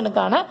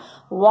போர்ஷனுக்கான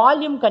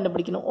வால்யூம்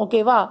கண்டுபிடிக்கணும்.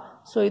 ஓகேவா?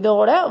 ஸோ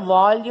இதோட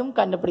வால்யூம்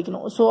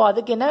கண்டுபிடிக்கணும். ஸோ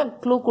அதுக்கு என்ன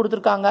க்ளூ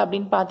கொடுத்துருக்காங்க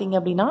அப்படின்னு பார்த்தீங்க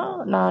அப்படின்னா,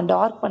 நான்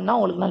டார்க் பண்ணால்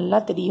உங்களுக்கு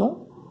நல்லா தெரியும்.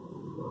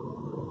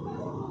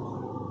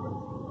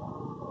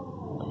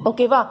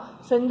 ஓகேவா?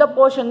 ஸோ இந்த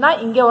போர்ஷன் தான்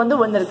இங்கே வந்து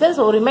வந்திருக்கு.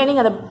 ஸோ ரிமைனிங்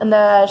அந்த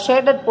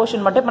ஷேடட்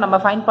போர்ஷன் மட்டும் இப்போ நம்ம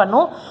ஃபைண்ட்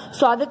பண்ணோம்.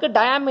 ஸோ அதுக்கு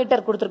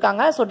டயாமீட்டர்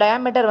கொடுத்துருக்காங்க. ஸோ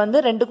டயாமீட்டர் வந்து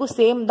ரெண்டுக்கும்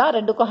சேம் தான்,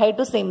 ரெண்டுக்கும்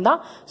ஹைட்டும் சேம் தான்.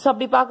 ஸோ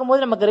அப்படி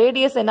பார்க்கும்போது நமக்கு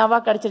ரேடியஸ் என்னவா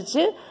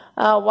கிடைச்சிருச்சு?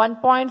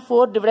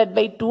 1.4 டிவைடட்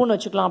பை 2ன்னு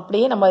வச்சுக்கலாம்.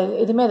 அப்படியே நம்ம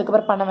எதுவுமே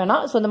அதுக்கப்புறம் பண்ண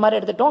வேணாம். ஸோ இந்த மாதிரி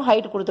எடுத்துட்டோம்.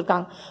 ஹைட்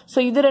கொடுத்துருக்காங்க. ஸோ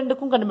இது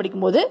ரெண்டுக்கும்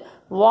கண்டுபிடிக்கும் போது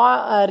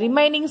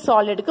ரிமைனிங்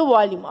சாலிடுக்கு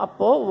வால்யூம்,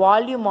 அப்போ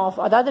வால்யூம்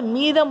ஆஃப், அதாவது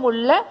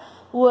மீதமுள்ள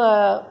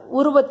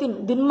உருவத்தின்,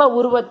 திண்ம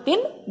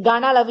உருவத்தின்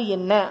கன அளவு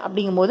என்ன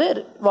அப்படிங்கும் போது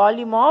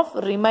வால்யூம் ஆஃப்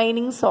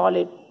ரிமைனிங்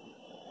சாலிட்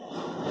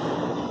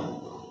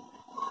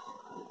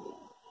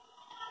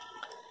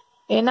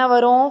என்ன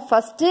வரும்?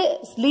 ஃபர்ஸ்ட்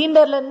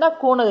சிலிண்டர்ல இருந்தா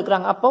கோன்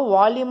எடுக்கிறாங்க. அப்போ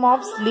volume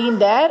of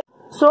cylinder.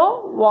 So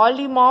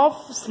volume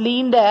of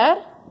cylinder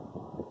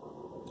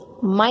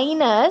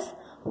minus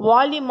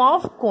volume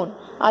of cone.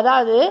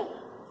 அதாவது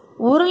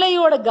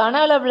உருளையோட கன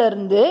அளவுல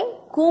இருந்து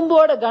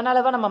கூம்போட கன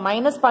அளவை நம்ம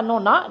மைனஸ்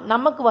பண்ணோம்னா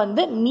நமக்கு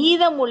வந்து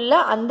மீதமுள்ள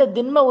அந்த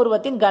திண்ம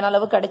உருவத்தின் கன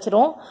அளவு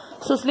கிடைச்சிரும்.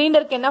 ஸோ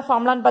சிலிண்டருக்கு என்ன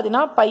ஃபார்முலான்னு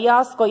பார்த்தீங்கன்னா by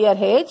R square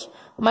H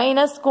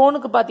minus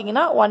கோனுக்கு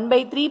பார்த்தீங்கன்னா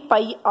 1/3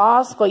 by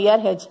R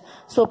square H.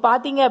 So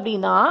பார்த்தீங்க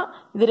அப்படின்னா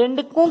இது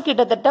ரெண்டுக்கும்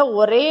கிட்டத்தட்ட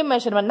ஒரே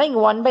மெஷர்மெண்ட் தான்.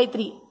 இங்கே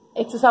 1/3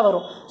 எக்ஸஸா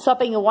வரும். ஸோ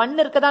அப்போ இங்கே 1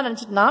 இருக்கதா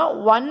நினச்சிட்டுனா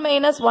 1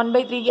 மைனஸ்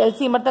 1/3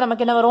 எல்சி மட்டும்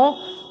நமக்கு என்ன வரும்?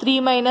 3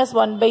 மைனஸ்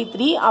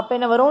 1/3. அப்போ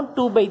என்ன வரும்?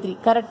 2/3.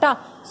 கரெக்டா?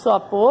 ஸோ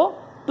அப்போ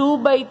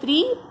 2/3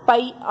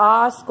 பை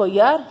ஆர்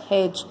ஸ்கொயர்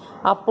ஹெச்.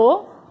 அப்போ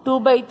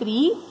 2/3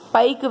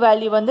 பைக்கு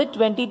வேல்யூ வந்து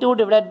 22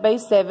 டிவைடட் பை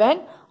 7.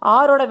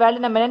 ஆரோட வேல்யூ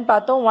நம்ம என்னன்னு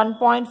பார்த்தோம்?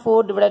 1.4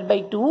 divided by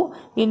 2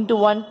 into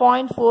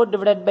 1.4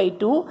 divided by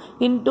 2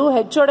 into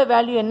ஹெச்சோட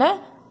value என்ன?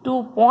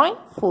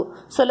 2.4.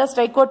 ஸோ எல்லாம்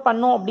ஸ்ட்ரைக் அவுட்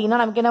பண்ணோம்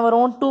அப்படின்னா நமக்கு என்ன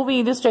வரும்? 2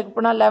 இது ஸ்ட்ரைக்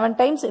பண்ணா 11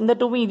 டைம்ஸ், இந்த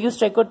 2 இதையும்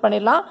ஸ்ட்ரைக் அவுட்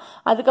பண்ணிடலாம்.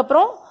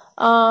 அதுக்கப்புறம்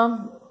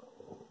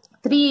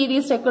 3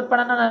 இதையும் ஸ்ட்ரைக் அவுட்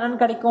பண்ணா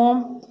என்னன்னு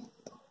கிடைக்கும்?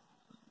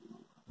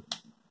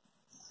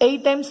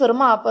 8 டைம்ஸ்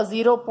வருமா? அப்போ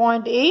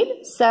 0.8.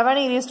 7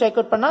 இதையும் ஸ்ட்ரைக்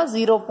அவுட் பண்ணா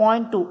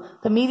 0.2.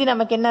 இப்போ மீதி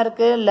நமக்கு என்ன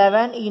இருக்கு?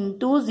 11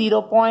 இன்டூ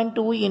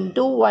 0.2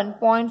 இன்டூ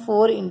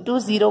 1.4 இன்டூ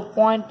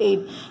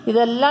 0.8.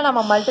 இதெல்லாம்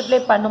நம்ம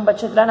மல்டிப்ளை பண்ணும்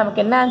பட்சத்தில்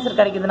நமக்கு என்ன ஆன்சர்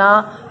கிடைக்குதுன்னா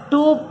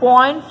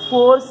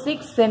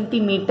 2.46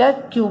 சென்டிமீட்டர்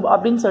கியூப்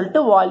அப்படின்னு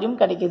சொல்லிட்டு வால்யூம்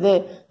கிடைக்குது.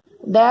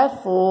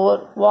 Therefore,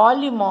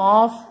 volume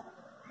of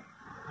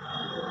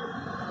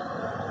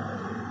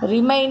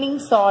remaining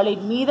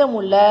solid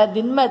மீதமுள்ள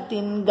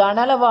திண்மத்தின்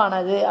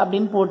கனளவானது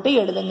அப்படின்னு போட்டு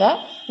எழுதுங்க.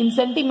 இன்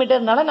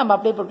சென்டிமீட்டர்னால நம்ம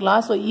அப்படியே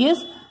போட்டுக்கலாம். So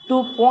is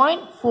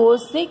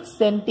 2.46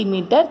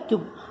 centimetre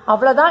cube.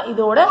 அவ்வளோதான்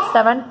இதோட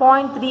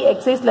 7.3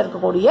 எக்ஸசைஸ்ல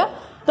இருக்கக்கூடிய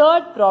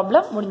தேர்ட்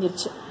ப்ராப்ளம்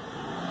முடிஞ்சிருச்சு.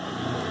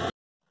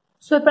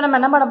 ஸோ இப்போ நம்ம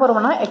என்ன பண்ண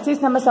போறோம்னா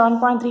எக்ஸசைஸ் நம்பர்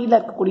 7.3ல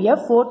இருக்கக்கூடிய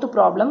ஃபோர்த்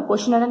ப்ராப்ளம்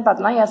கொஸ்டின் என்னன்னு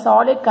பார்த்தலாம். A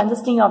solid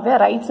consisting of a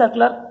right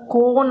circular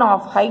cone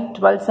of height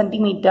 12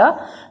 cm,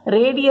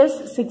 radius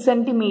 6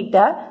 cm,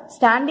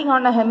 standing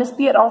on a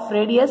hemisphere of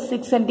radius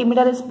 6 cm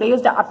is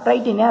placed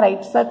upright in a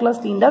right circular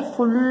cylinder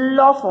full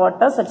of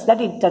water such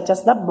that it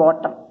touches the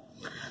bottom.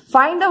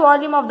 Find the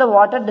volume of the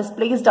water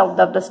displaced out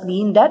of the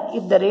cylinder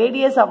if the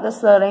radius of the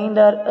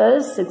cylinder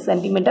is 6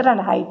 cm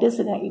and height is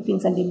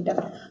 18 cm.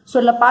 So,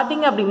 இதில்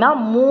பார்த்தீங்க அப்படின்னா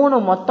 3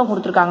 மொத்தம்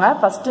கொடுத்துருக்காங்க.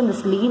 First இந்த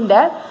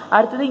cylinder,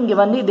 அடுத்தது இங்கே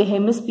வந்து இது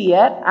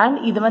ஹெமிஸ்பியர் அண்ட்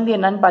இது வந்து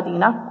என்னன்னு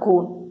பார்த்தீங்கன்னா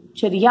கோன்.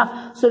 சரியா?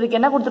 ஸோ இதுக்கு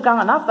என்ன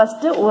கொடுத்துருக்காங்கன்னா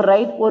ஃபர்ஸ்ட்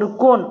ஒரு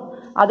கோன்,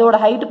 அதோட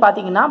ஹைட்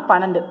பார்த்தீங்கன்னா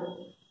 12.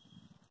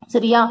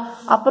 சரியா?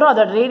 அப்புறம்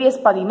அதோட ரேடியஸ்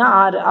பார்த்தீங்கன்னா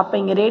 6. அப்போ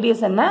இங்கே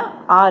ரேடியஸ் என்ன?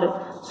 6.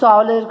 ஸோ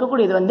அவ்வளோ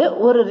இருக்கக்கூடியது வந்து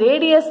ஒரு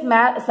ரேடியஸ்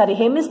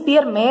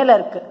ஹெமிஸ்பியர் மேலே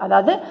இருக்கு.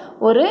 அதாவது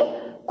ஒரு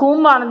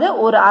கூம்பானது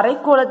ஒரு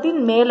அரைக்கோளத்தின்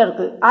மேல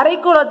இருக்கு.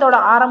 அரைக்கோளத்தோட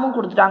ஆரமும்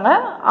கொடுத்துட்டாங்க,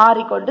 r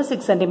 =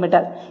 6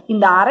 சென்டிமீட்டர்.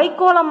 இந்த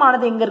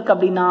அரைக்கோளமானது எங்க இருக்கு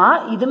அப்படின்னா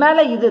இது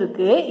மேல இது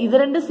இருக்கு. இது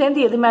ரெண்டும்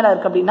சேர்ந்து எது மேல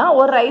இருக்கு அப்படின்னா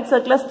ஒரு right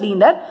circular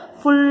cylinder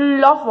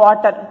full of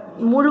water,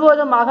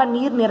 முழுவதுமாக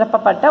நீர்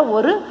நிரப்பப்பட்ட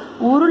ஒரு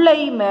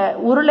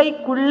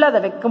உருளைக்குள்ள அதை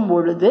வைக்கும்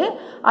பொழுது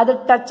அது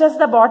டச்சஸ்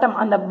த பாட்டம்.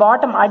 அந்த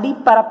பாட்டம்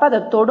அடிப்பரப்ப அதை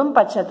தொடும்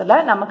பட்சத்துல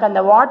நமக்கு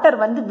அந்த வாட்டர்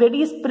வந்து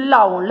வெளியே ஸ்பில்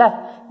ஆகும்ல,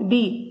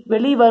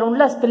 வெளியே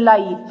வரும்ல ஸ்பில்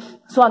ஆகி.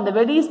 ஸோ அந்த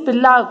வெளியே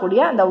ஸ்பில்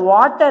ஆகக்கூடிய அந்த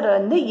வாட்டர்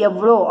வந்து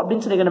எவ்வளோ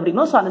அப்படின்னு சொல்லி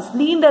கண்டுபிடிக்கணும். ஸோ அந்த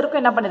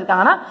சிலிண்டருக்கும் என்ன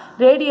பண்ணிருக்காங்கன்னா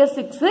ரேடியஸ்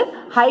 6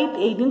 ஹைட்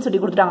 18 சொல்லி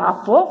கொடுத்துட்டாங்க.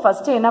 அப்போ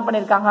ஃபர்ஸ்ட் என்ன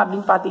பண்ணிருக்காங்க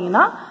அப்படின்னு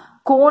பாத்தீங்கன்னா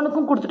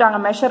கோனுக்கும் கொடுத்துட்டாங்க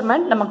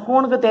மெஷர்மெண்ட், நம்ம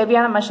கோனுக்கு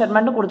தேவையான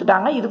மெஷர்மெண்ட்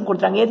கொடுத்துட்டாங்க, இதுக்கும்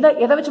கொடுத்துட்டாங்க.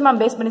 எதை வச்சு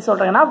நம்ம பேஸ் பண்ணி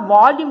சொல்றேன்னா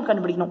வால்யூம்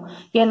கண்டுபிடிக்கணும்.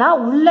 ஏன்னா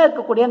உள்ள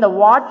இருக்கக்கூடிய அந்த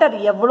வாட்டர்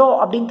எவ்வளோ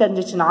அப்படின்னு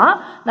தெரிஞ்சிச்சுன்னா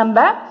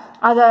நம்ம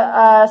அதை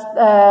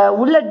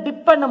உள்ள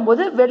டிப்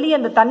பண்ணும்போது வெளியே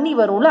அந்த தண்ணி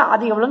வரும்ல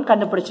அது எவ்வளோன்னு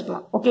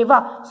கண்டுபிடிச்சிக்கலாம். ஓகேவா?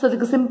 ஸோ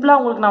இதுக்கு சிம்பிளா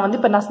உங்களுக்கு நான் வந்து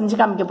இப்போ நான் செஞ்சு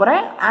காமிக்க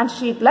போறேன்.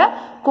 ஆன்சர் ஷீட்ல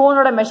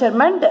கோனோட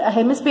மெஷர்மெண்ட்,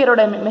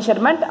 ஹெமிஸ்பியரோட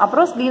மெஷர்மெண்ட்,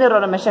 அப்புறம்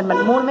சிலிண்டரோட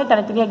மெஷர்மெண்ட் மூணுமே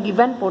தனித்தனியாக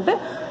கிவன் போட்டு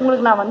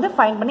உங்களுக்கு நான் வந்து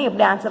ஃபைண்ட் பண்ணி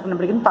எப்படி ஆன்சர்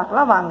கண்டுபிடிக்குன்னு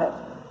பார்க்கலாம் வாங்க.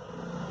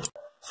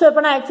 ஸோ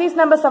இப்போ நான் எக்ஸசைஸ்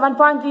நம்பர்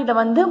 7.3ல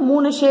வந்து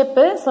 3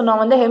 ஷேப்பு. ஸோ நான்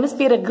வந்து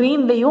ஹெமிஸ்பியரை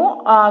கிரீன்லையும்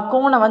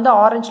கோனை வந்து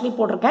ஆரஞ்சுலையும்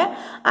போட்டிருக்கேன்.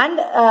 அண்ட்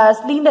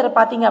சிலிண்டரை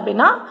பார்த்தீங்க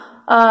அப்படின்னா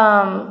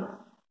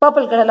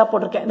பர்பிள் கலர்ல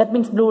போட்டிருக்கேன், தட்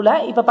மீன்ஸ் ப்ளூல.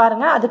 இப்போ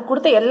பாருங்க அதுக்கு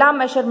கொடுத்த எல்லா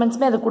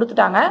மெஷர்மெண்ட்ஸுமே அது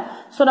கொடுத்துட்டாங்க.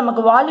 ஸோ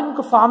நமக்கு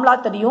வால்யூமுக்கு ஃபார்முலா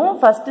தெரியும்.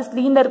 ஃபர்ஸ்ட்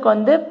சிலிண்டருக்கு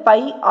வந்து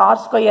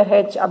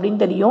πr²h அப்படின்னு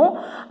தெரியும்.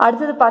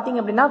 அடுத்தது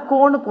பார்த்தீங்க அப்படின்னா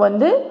கோனுக்கு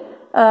வந்து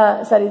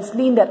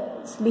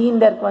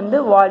சிலிண்டருக்கு வந்து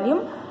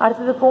வால்யூம்,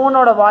 அடுத்தது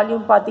கோனோட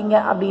வால்யூம் பார்த்தீங்க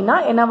அப்படின்னா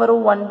என்ன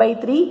வரும்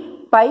 1/3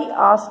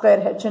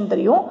 πr²h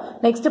தெரியும்.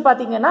 நெக்ஸ்ட்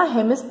பார்த்தீங்கன்னா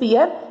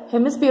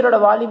ஹெமிஸ்பியரோட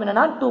வால்யூம்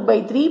என்னன்னா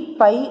 2/3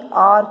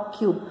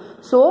 πr³.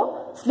 ஸோ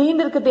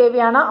சிலிண்டருக்கு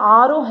தேவையான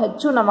ஆரும்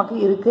ஹெச்சும் நமக்கு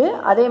இருக்கு,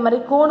 அதே மாதிரி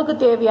கோனுக்கு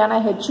தேவையான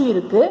ஹெச்சும்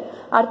இருக்கு,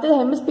 அடுத்தது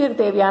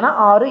ஹெமிஸ்பியருக்கு தேவையான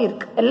ஆரும்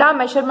இருக்கு, எல்லா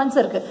மெஷர்மெண்ட்ஸ்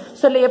இருக்கு.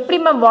 ஸோ இல்லை எப்படி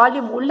மேம்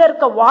வால்யூம் உள்ள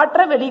இருக்க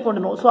வாட்டரை வெளியே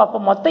கொண்டு வரணும். ஸோ அப்போ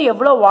மொத்தம்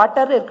எவ்வளோ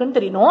வாட்டர் இருக்குன்னு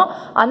தெரியணும்.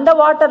 அந்த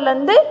வாட்டர்ல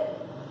இருந்து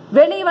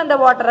வெளியே வந்த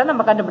வாட்டரை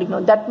நம்ம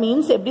கண்டுபிடிக்கணும். தட்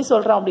மீன்ஸ் எப்படி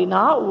சொல்றோம்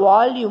அப்படின்னா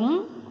வால்யூம்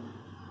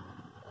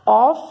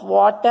of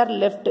water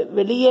left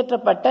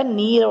வெளியேற்றப்பட்ட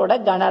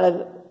நீரோட கன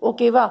அளவு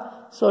ஓகேவா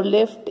so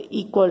left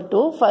equal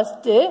to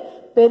first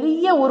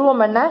பெரிய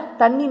உருவம் என்ன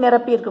தண்ணி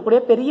நிரப்பி இருக்கக்கூடிய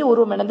பெரிய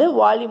உருவம் என்னது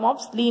வால்யூம்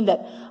ஆஃப் சிலிண்டர்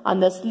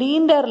அந்த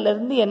சிலிண்டர்ல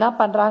இருந்து என்ன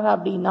பண்றாங்க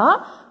அப்படின்னா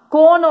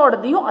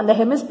கோனோடதையும் அந்த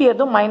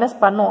ஹெமிஸ்பியர்தும் மைனஸ்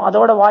பண்ணும்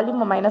அதோட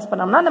வால்யூம் மைனஸ்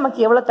பண்ணோம்னா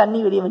நமக்கு எவ்வளவு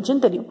தண்ணி வெளியே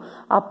வந்துச்சுன்னு தெரியும்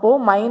அப்போ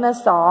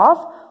minus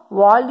of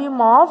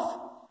volume of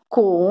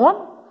cone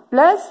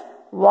plus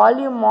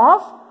volume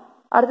of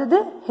அடுத்தது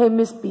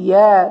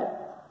ஹெமிஸ்பியர்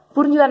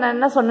புரிஞ்சுதா நான்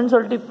என்ன சொன்னேன்னு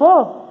சொல்லிட்டு இப்போ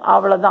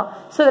அவ்வளவுதான்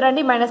ஸோ இது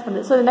ரெண்டையும் மைனஸ்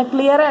பண்ணுது ஸோ இதை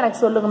கிளியரா எனக்கு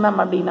சொல்லுங்க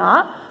மேம் அப்படின்னா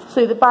ஸோ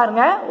இது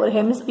பாருங்க ஒரு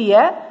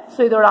ஹெமிஸ்பியர் ஸோ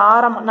இதோட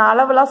ஆரம் நான்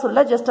அளவுலாம்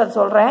சொல்ல ஜஸ்ட் அது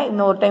சொல்றேன்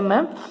இன்னொரு டைம்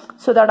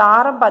ஸோ இதோட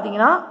ஆரம்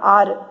பாத்தீங்கன்னா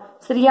 6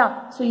 சரியா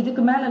ஸோ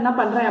இதுக்கு மேல என்ன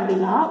பண்றேன்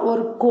அப்படின்னா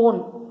ஒரு கோன்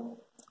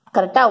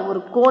கரெக்டா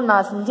ஒரு கோன்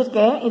நான்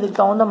செஞ்சிருக்கேன் இதுக்கு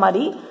தகுந்த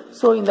மாதிரி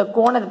ஸோ இந்த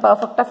கோன் அது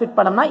பர்ஃபெக்டா ஃபிட்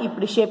பண்ணோம்னா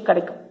இப்படி ஷேப்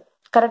கிடைக்கும்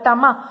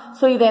கரெக்டாமா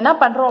ஸோ இதை என்ன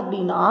பண்றோம்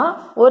அப்படின்னா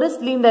ஒரு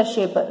சிலிண்டர்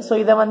ஷேப் ஸோ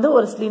இதை வந்து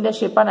ஒரு சிலிண்டர்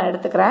ஷேப்பா நான்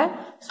எடுத்துக்கிறேன்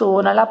ஸோ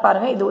நல்லா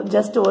பாருங்க இது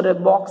ஜஸ்ட் ஒரு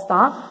பாக்ஸ்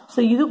தான் ஸோ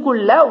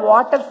இதுக்குள்ள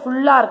வாட்டர்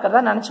ஃபுல்லா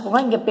இருக்கிறதா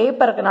நினைச்சுக்கோங்க இங்க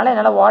பேப்பர் இருக்கனால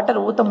என்னால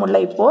வாட்டர் ஊத்த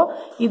முடியல இப்போ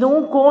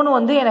இதுவும் கோன்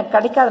வந்து எனக்கு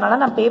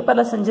கிடைக்காதனால நான்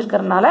பேப்பர்ல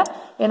செஞ்சிருக்கிறதுனால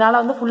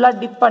என்னால வந்து ஃபுல்லா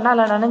டிப் பண்ணா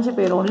இல்லை நனைஞ்சு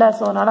போயிடும்ல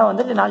ஸோ அதனால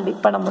வந்து என்னால்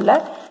டிப் பண்ண முடியல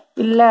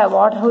இல்ல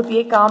வாட்டர்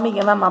ஊத்தியே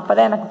காமிங்க மேம்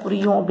அப்பதான் எனக்கு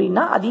புரியும்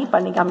அப்படின்னா அதையும்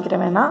பண்ணி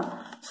காமிக்கிறேன் வேணா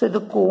ஸோ இது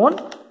கோன்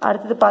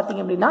அடுத்தது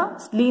பாத்தீங்க அப்படின்னா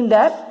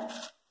சிலிண்டர்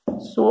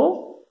ஸோ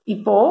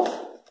இப்போ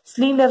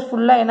சிலிண்டர்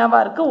ஃபுல்லா என்னவா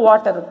இருக்கு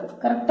வாட்டர் இருக்கு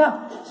கரெக்டா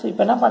ஸோ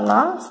இப்போ என்ன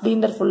பண்ணலாம்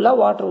சிலிண்டர் ஃபுல்லா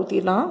வாட்டர்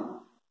ஊத்திடலாம்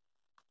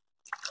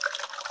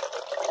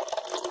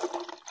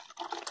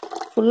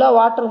ஃபுல்லா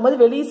வாட்டர் போது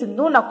வெளியே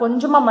சிந்தும் நான்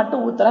கொஞ்சமா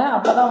மட்டும் ஊத்துறேன்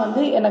அப்பதான்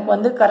வந்து எனக்கு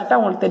வந்து கரெக்டா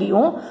உங்களுக்கு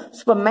தெரியும்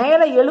இப்போ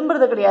மேல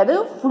எழும்புறது கிடையாது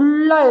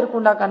ஃபுல்லா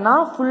இருக்கும்டாக்கன்னா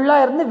ஃபுல்லா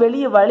இருந்து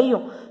வெளியே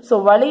வலியும் ஸோ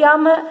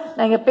வலியாம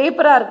நான் இங்க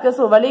பேப்பரா இருக்கு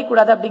ஸோ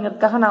வலியக்கூடாது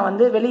அப்படிங்கிறதுக்காக நான்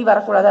வந்து வெளியே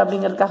வரக்கூடாது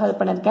அப்படிங்கிறதுக்காக இது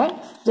பண்ணிருக்கேன்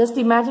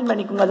ஜஸ்ட் இமேஜின்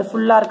பண்ணிக்கோங்க அது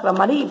ஃபுல்லா இருக்கிற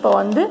மாதிரி இப்போ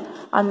வந்து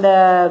அந்த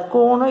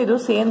கோனும்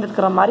இதுவும் சேர்ந்து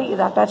இருக்கிற மாதிரி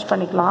இதை அட்டாச்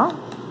பண்ணிக்கலாம்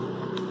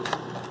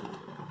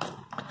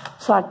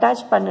ஸோ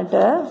அட்டாச்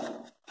பண்ணிட்டு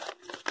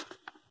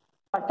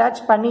அட்டாச்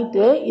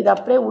பண்ணிட்டு இது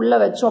அப்படியே உள்ள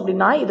வச்சோம்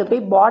அப்படின்னா இது போய்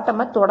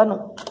பாட்டமை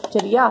தொடணும்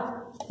சரியா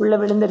உள்ள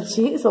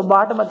விழுந்துருச்சு ஸோ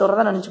பாட்டமை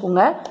தொடதான்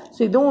நினைச்சுக்கோங்க ஸோ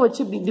இதுவும்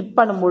வச்சு இப்படி டிப்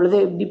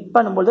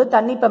பண்ணும்பொழுது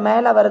தண்ணி இப்போ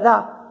மேலே வருதா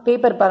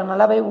பேப்பர் பாருங்க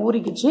நல்லாவே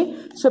ஊறிக்குச்சு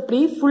ஸோ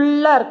இப்படி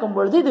ஃபுல்லா இருக்கும்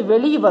பொழுது இது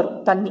வெளியே வரும்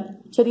தண்ணி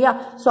சரியா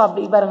ஸோ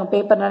அப்படி பாருங்க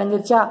பேப்பர்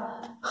நனைஞ்சிருச்சா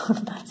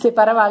சரி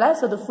பரவாயில்ல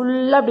ஸோ இது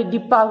ஃபுல்லா அப்படி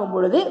டிப் ஆகும்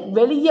பொழுது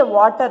வெளியே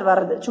வாட்டர்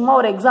வர்றது சும்மா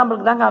ஒரு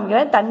எக்ஸாம்பிளுக்கு தான்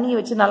காமிக்கிறேன் தண்ணியை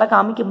வச்சு நல்லா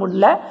காமிக்க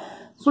முடியல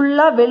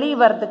ஃபுல்லா வெளியே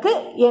வர்றதுக்கு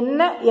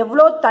என்ன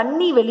எவ்வளோ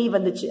தண்ணி வெளியே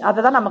வந்துச்சு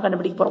அதை தான் நம்ம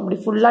கண்டுபிடிக்க போறோம்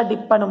இப்படி ஃபுல்லா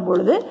டிப் பண்ணும்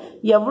பொழுது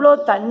எவ்வளோ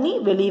தண்ணி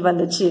வெளியே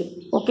வந்துச்சு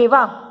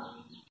ஓகேவா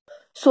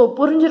ஸோ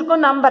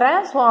புரிஞ்சிருக்கும்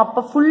நம்புறேன் ஸோ அப்போ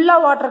ஃபுல்லா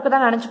வாட்டர்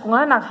இருக்கதான் நினைச்சுக்கோங்க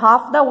நான்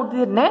ஹாஃப் தான்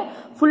ஊற்றிருந்தேன்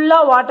ஃபுல்லா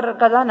வாட்டர்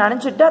இருக்கதான்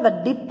நினைச்சிட்டு அதை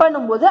டிப்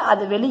பண்ணும்போது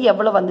அது வெளியே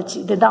எவ்வளவு வந்துச்சு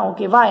இதுதான்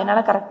ஓகேவா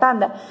என்னால கரெக்டா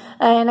அந்த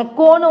எனக்கு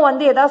கோனும்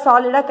வந்து ஏதாவது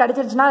சாலிடா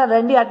கிடைச்சிருச்சுன்னா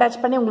ரெண்டையும் அட்டாச்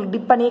பண்ணி உங்களுக்கு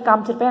டிப் பண்ணியே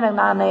காமிச்சிருப்பேன் எனக்கு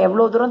நான்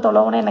எவ்வளவு தூரம்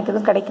தொலைவுன்னு எனக்கு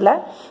எதுவும் கிடைக்கல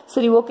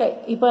சரி ஓகே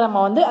இப்போ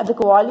நம்ம வந்து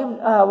அதுக்கு வால்யூம்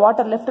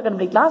வாட்டர் லெஃப்ட்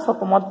கண்டுபிடிக்கலாம் ஸோ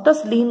இப்போ மொத்த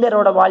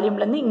சிலிண்டரோட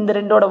வால்யூம்ல இருந்து இந்த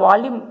ரெண்டோட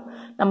வால்யூம்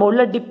நம்ம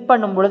உள்ள டிப்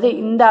பண்ணும் பொழுது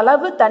இந்த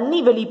அளவு தண்ணி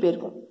வெளியே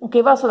போயிருக்கும்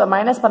ஓகேவா ஸோ அதை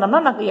மைனஸ் பண்ணோம்னா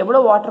நமக்கு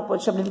எவ்வளவு வாட்டர்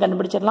போச்சு அப்படின்னு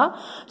கண்டுபிடிச்சிடலாம்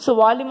ஸோ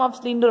வால்யூம் ஆஃப்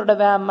சிலிண்டரோட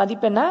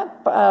மதிப்பு என்ன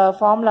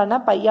ஃபார்முலானா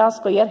பையா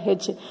ஸ்கொயர்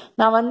ஹெச்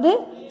நான் வந்து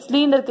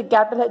சிலிண்டருக்கு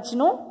கேபிட்டல்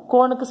ஹெச்னும்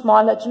கோனுக்கு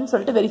ஸ்மால் ஹெச்னு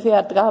சொல்லிட்டு வெரிஃபை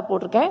ஆகிறதுக்காக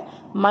போட்டிருக்கேன்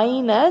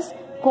மைனஸ்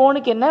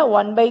கோனுக்கு என்ன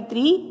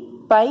 1/3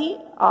 by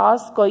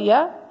R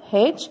square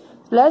H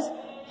plus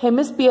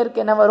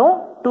ஹெமிஸ்பியருக்கு என்ன வரும்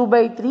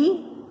 2/3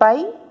 பை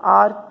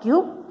ஆர்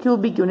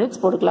கியூபிக்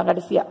யூனிட்ஸ் போட்டுக்கலாம்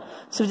கடைசியா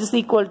so which is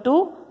equal to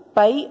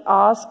by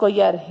R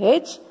square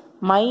H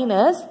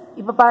minus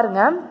இப்போ பாருங்க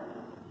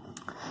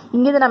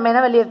இங்கிருந்து நம்ம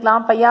என்ன வெளியே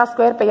இருக்கலாம் பையா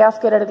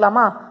ஸ்கொயர்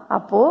எடுக்கலாமா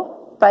அப்போ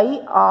பை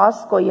ஆர்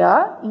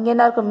ஸ்கொயர் இங்க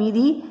என்ன இருக்கும்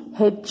மீதி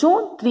ஹெச்சும்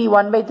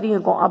 1/3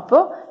 இருக்கும் அப்போ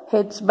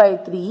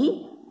h/3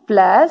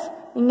 பிளஸ்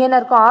இங்க என்ன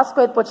இருக்கும் ஆர்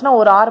ஸ்கொயர் போச்சுன்னா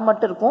ஒரு ஆர்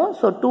மட்டும் இருக்கும்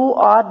so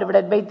 2r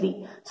divided by 3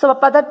 so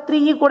அப்போ அதை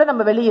 3 கூட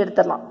நம்ம வெளியே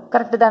எடுத்துடலாம்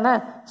கரெக்ட் தானே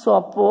ஸோ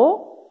அப்போ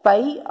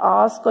by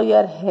R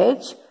square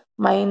H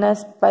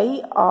minus by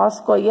R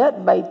square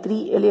by 3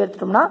 வெளியே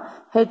எடுத்துட்டோம்னா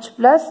h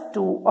பிளஸ்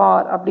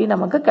 2r அப்படி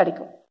நமக்கு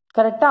கிடைக்கும்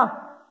கரெக்டா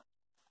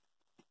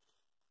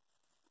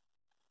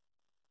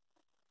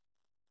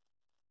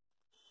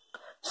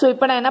ஸோ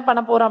இப்போ நான் என்ன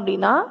பண்ண போறேன்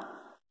அப்படின்னா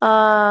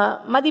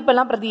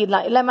மதிப்பெல்லாம்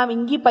பிரதியிடலாம் இல்லை மேம்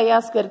இங்கி பையா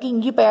ஸ்கொயருக்கு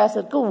இங்கி பையா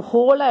ஸ்கொயருக்கு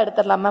ஹோலா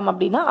எடுத்துடலாம் மேம்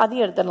அப்படின்னா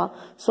அதையும் எடுத்துடலாம்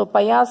ஸோ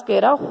பையா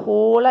ஸ்கொயரா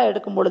ஹோலா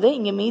எடுக்கும் பொழுது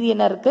இங்க மீதி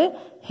என்ன இருக்கு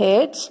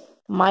ஹெச்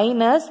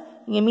மைனஸ்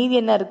இங்க மீதி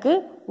என்ன இருக்கு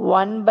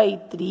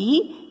 1/3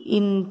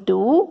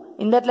 இன்டூ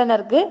இந்த இடத்துல என்ன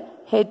இருக்கு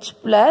ஹெச்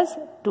பிளஸ்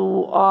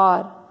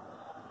 2r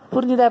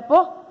புரிஞ்சுதா இப்போ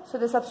ஸோ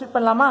இதை சப்ஸ்டியூட்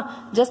பண்ணலாமா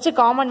ஜஸ்ட்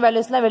காமன்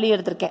வேல்யூஸ்லாம் வெளியே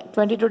எடுத்திருக்கேன்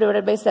 22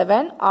 டிவைடட் பை 7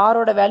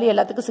 ஆரோட வேல்யூ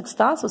எல்லாத்துக்கும் 6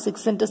 தான் so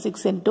 6 into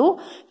 6 into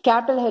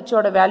capital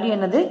ஹெச்சோட value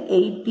என்னது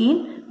 18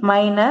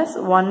 minus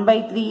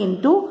 1/3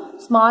 into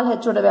small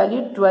ஹெச்சோட value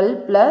 12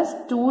 plus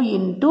 2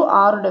 into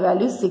ஆரோட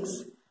வேல்யூ 6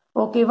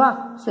 ஓகேவா?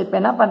 ஸோ இப்போ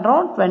என்ன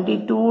பண்ணுறோம்,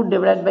 22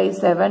 டிவைட் பை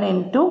 7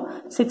 இன்ட்டு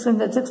 6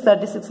 into 6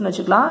 36ன்னு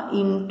வச்சுக்கலாம்,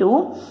 இன்ட்டு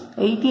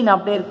 18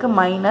 அப்படியே இருக்குது,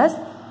 மைனஸ்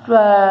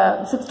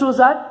 6 2s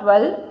are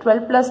 12,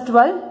 12 plus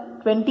 12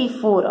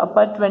 24,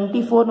 அப்போ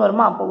 24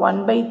 வருமா, அப்போ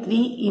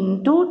 1/3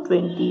 into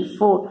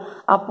 24,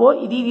 அப்போ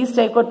இது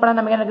ஸ்ட்ரைக் அவுட் பண்ணால்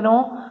நமக்கு என்ன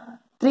இருக்கணும்,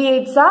 3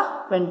 8s are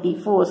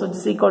 24, so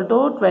this is equal to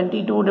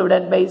 22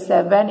 divided by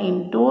 7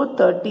 into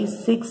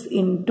 36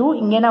 into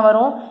இங்க என்ன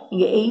வரும்,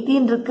 இங்க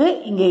 18 இருக்கு,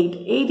 இங்க 8,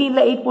 18ல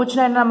 8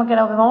 போச்சுன்னா என்ன நமக்கு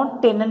என்ன வரும்,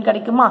 10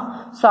 கிடைக்குமா?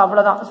 ஸோ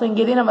அவ்வளோதான். ஸோ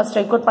இங்கே இதையும் நம்ம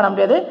ஸ்ட்ரைக் அவுட் பண்ண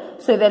முடியாது.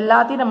 ஸோ இது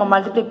எல்லாத்தையும் நம்ம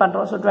மல்டிப்ளை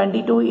பண்ணுறோம். ஸோ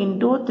 22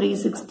 into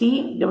 360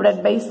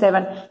 divided by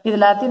 7 இது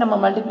எல்லாத்தையும் நம்ம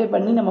மல்டிப்ளை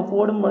பண்ணி நம்ம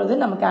போடும் பொழுது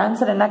நமக்கு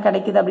ஆன்சர் என்ன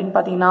கிடைக்குது அப்படின்னு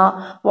பார்த்தீங்கன்னா,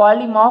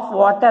 volume of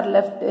water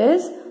left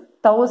is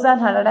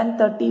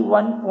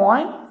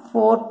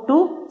 1131.42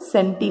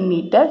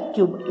 centimetre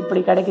cube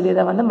இப்படி கிடைக்குது.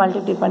 இதை வந்து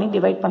மல்டிப்ளை பண்ணி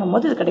டிவைட்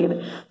பண்ணும்போது இது கிடைக்குது.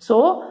 ஸோ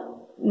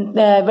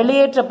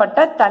வெளியேற்றப்பட்ட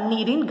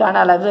தண்ணீரின் கன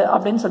அளவு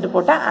அப்படின்னு சொல்லிட்டு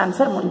போட்ட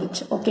ஆன்சர்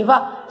முடிஞ்சிச்சு. ஓகேவா?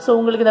 ஸோ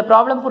உங்களுக்கு இந்த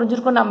ப்ராப்ளம்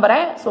புரிஞ்சிருக்கும்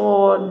நம்புறேன். ஸோ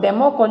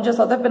டெமோ கொஞ்சம்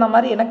சொதப்பின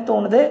மாதிரி எனக்கு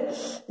தோணுது.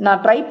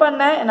 நான் ட்ரை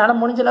பண்ணேன், என்னால்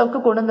முடிஞ்ச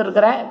அளவுக்கு கொண்டு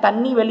வந்துருக்கிறேன்.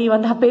 தண்ணி வெளியே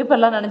வந்து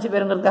பேப்பர்லாம் நினைச்சு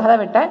போயிருங்கிறதுக்காக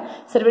தான் விட்டேன்.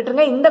 சரி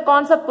விட்டுருங்க, இந்த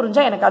கான்செப்ட்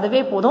புரிஞ்சா எனக்கு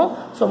அதுவே போதும்.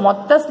 ஸோ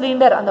மொத்த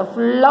சிலிண்டர் அந்த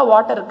ஃபுல்லாக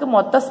வாட்டருக்கு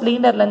மொத்த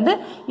சிலிண்டர்லேருந்து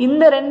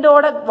இந்த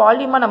ரெண்டோட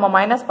வால்யூமை நம்ம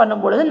மைனஸ்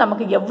பண்ணும்பொழுது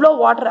நமக்கு எவ்வளோ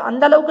வாட்டர்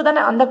அந்த அளவுக்கு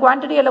தானே, அந்த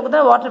குவான்டிட்டி அளவுக்கு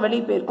தானே வாட்டர்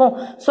வெளியே போயிருக்கும்.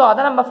 ஸோ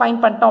அதை நம்ம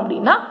ஃபைன் பண்ணிட்டோம்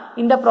அப்படின்னா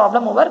இந்த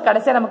ப்ராப்ளம் ஓவர்.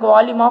 கடைசியா நமக்கு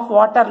வால்யூம் ஆஃப்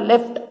வாட்டர்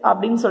லெஃப்ட்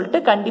அப்படின்னு சொல்லிட்டு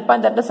கண்டிப்பா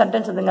இந்த இடத்துல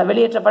சென்டென்ஸ் எழுதுங்க,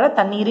 வெளியேற்றப்பட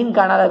தண்ணீரின்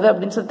கன அளவு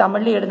அப்படின்னு சொல்லி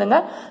தமிழ்ல எழுதுங்க.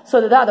 ஸோ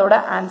இதுதான் அதோட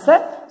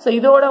ஆன்சர். ஸோ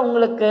இதோட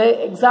உங்களுக்கு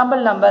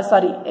எக்ஸாம்பிள்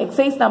நம்பர்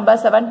எக்ஸசைஸ்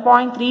நம்பர்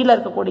 7.3ல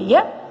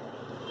இருக்கக்கூடிய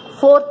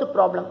 4th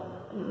ப்ராப்ளம்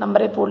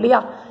நம்பரே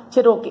போடலையா?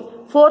 சரி ஓகே,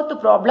 4th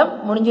ப்ராப்ளம்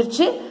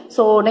முடிஞ்சிருச்சு.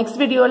 ஸோ நெக்ஸ்ட்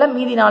வீடியோவில்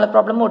மீதி 4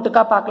 ப்ராப்ளமும்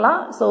ஒட்டுக்கா பார்க்கலாம்.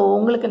 ஸோ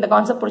உங்களுக்கு இந்த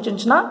கான்செப்ட்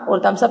பிடிச்சிருந்துச்சுன்னா ஒரு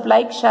Thums up,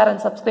 like, share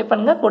and subscribe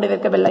பண்ணுங்க. கூட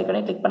இருக்க பெல்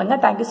ஐக்கனை கிளிக் பண்ணுங்க.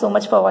 தேங்க்யூ ஸோ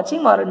மச் ஃபார்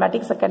வாட்சிங்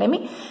மார்வல்மேட்டிக்ஸ் அகாடமி.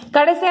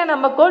 கடைசியாக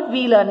நம்ம code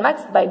we learn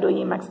maths by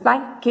doing maths.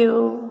 Thank you.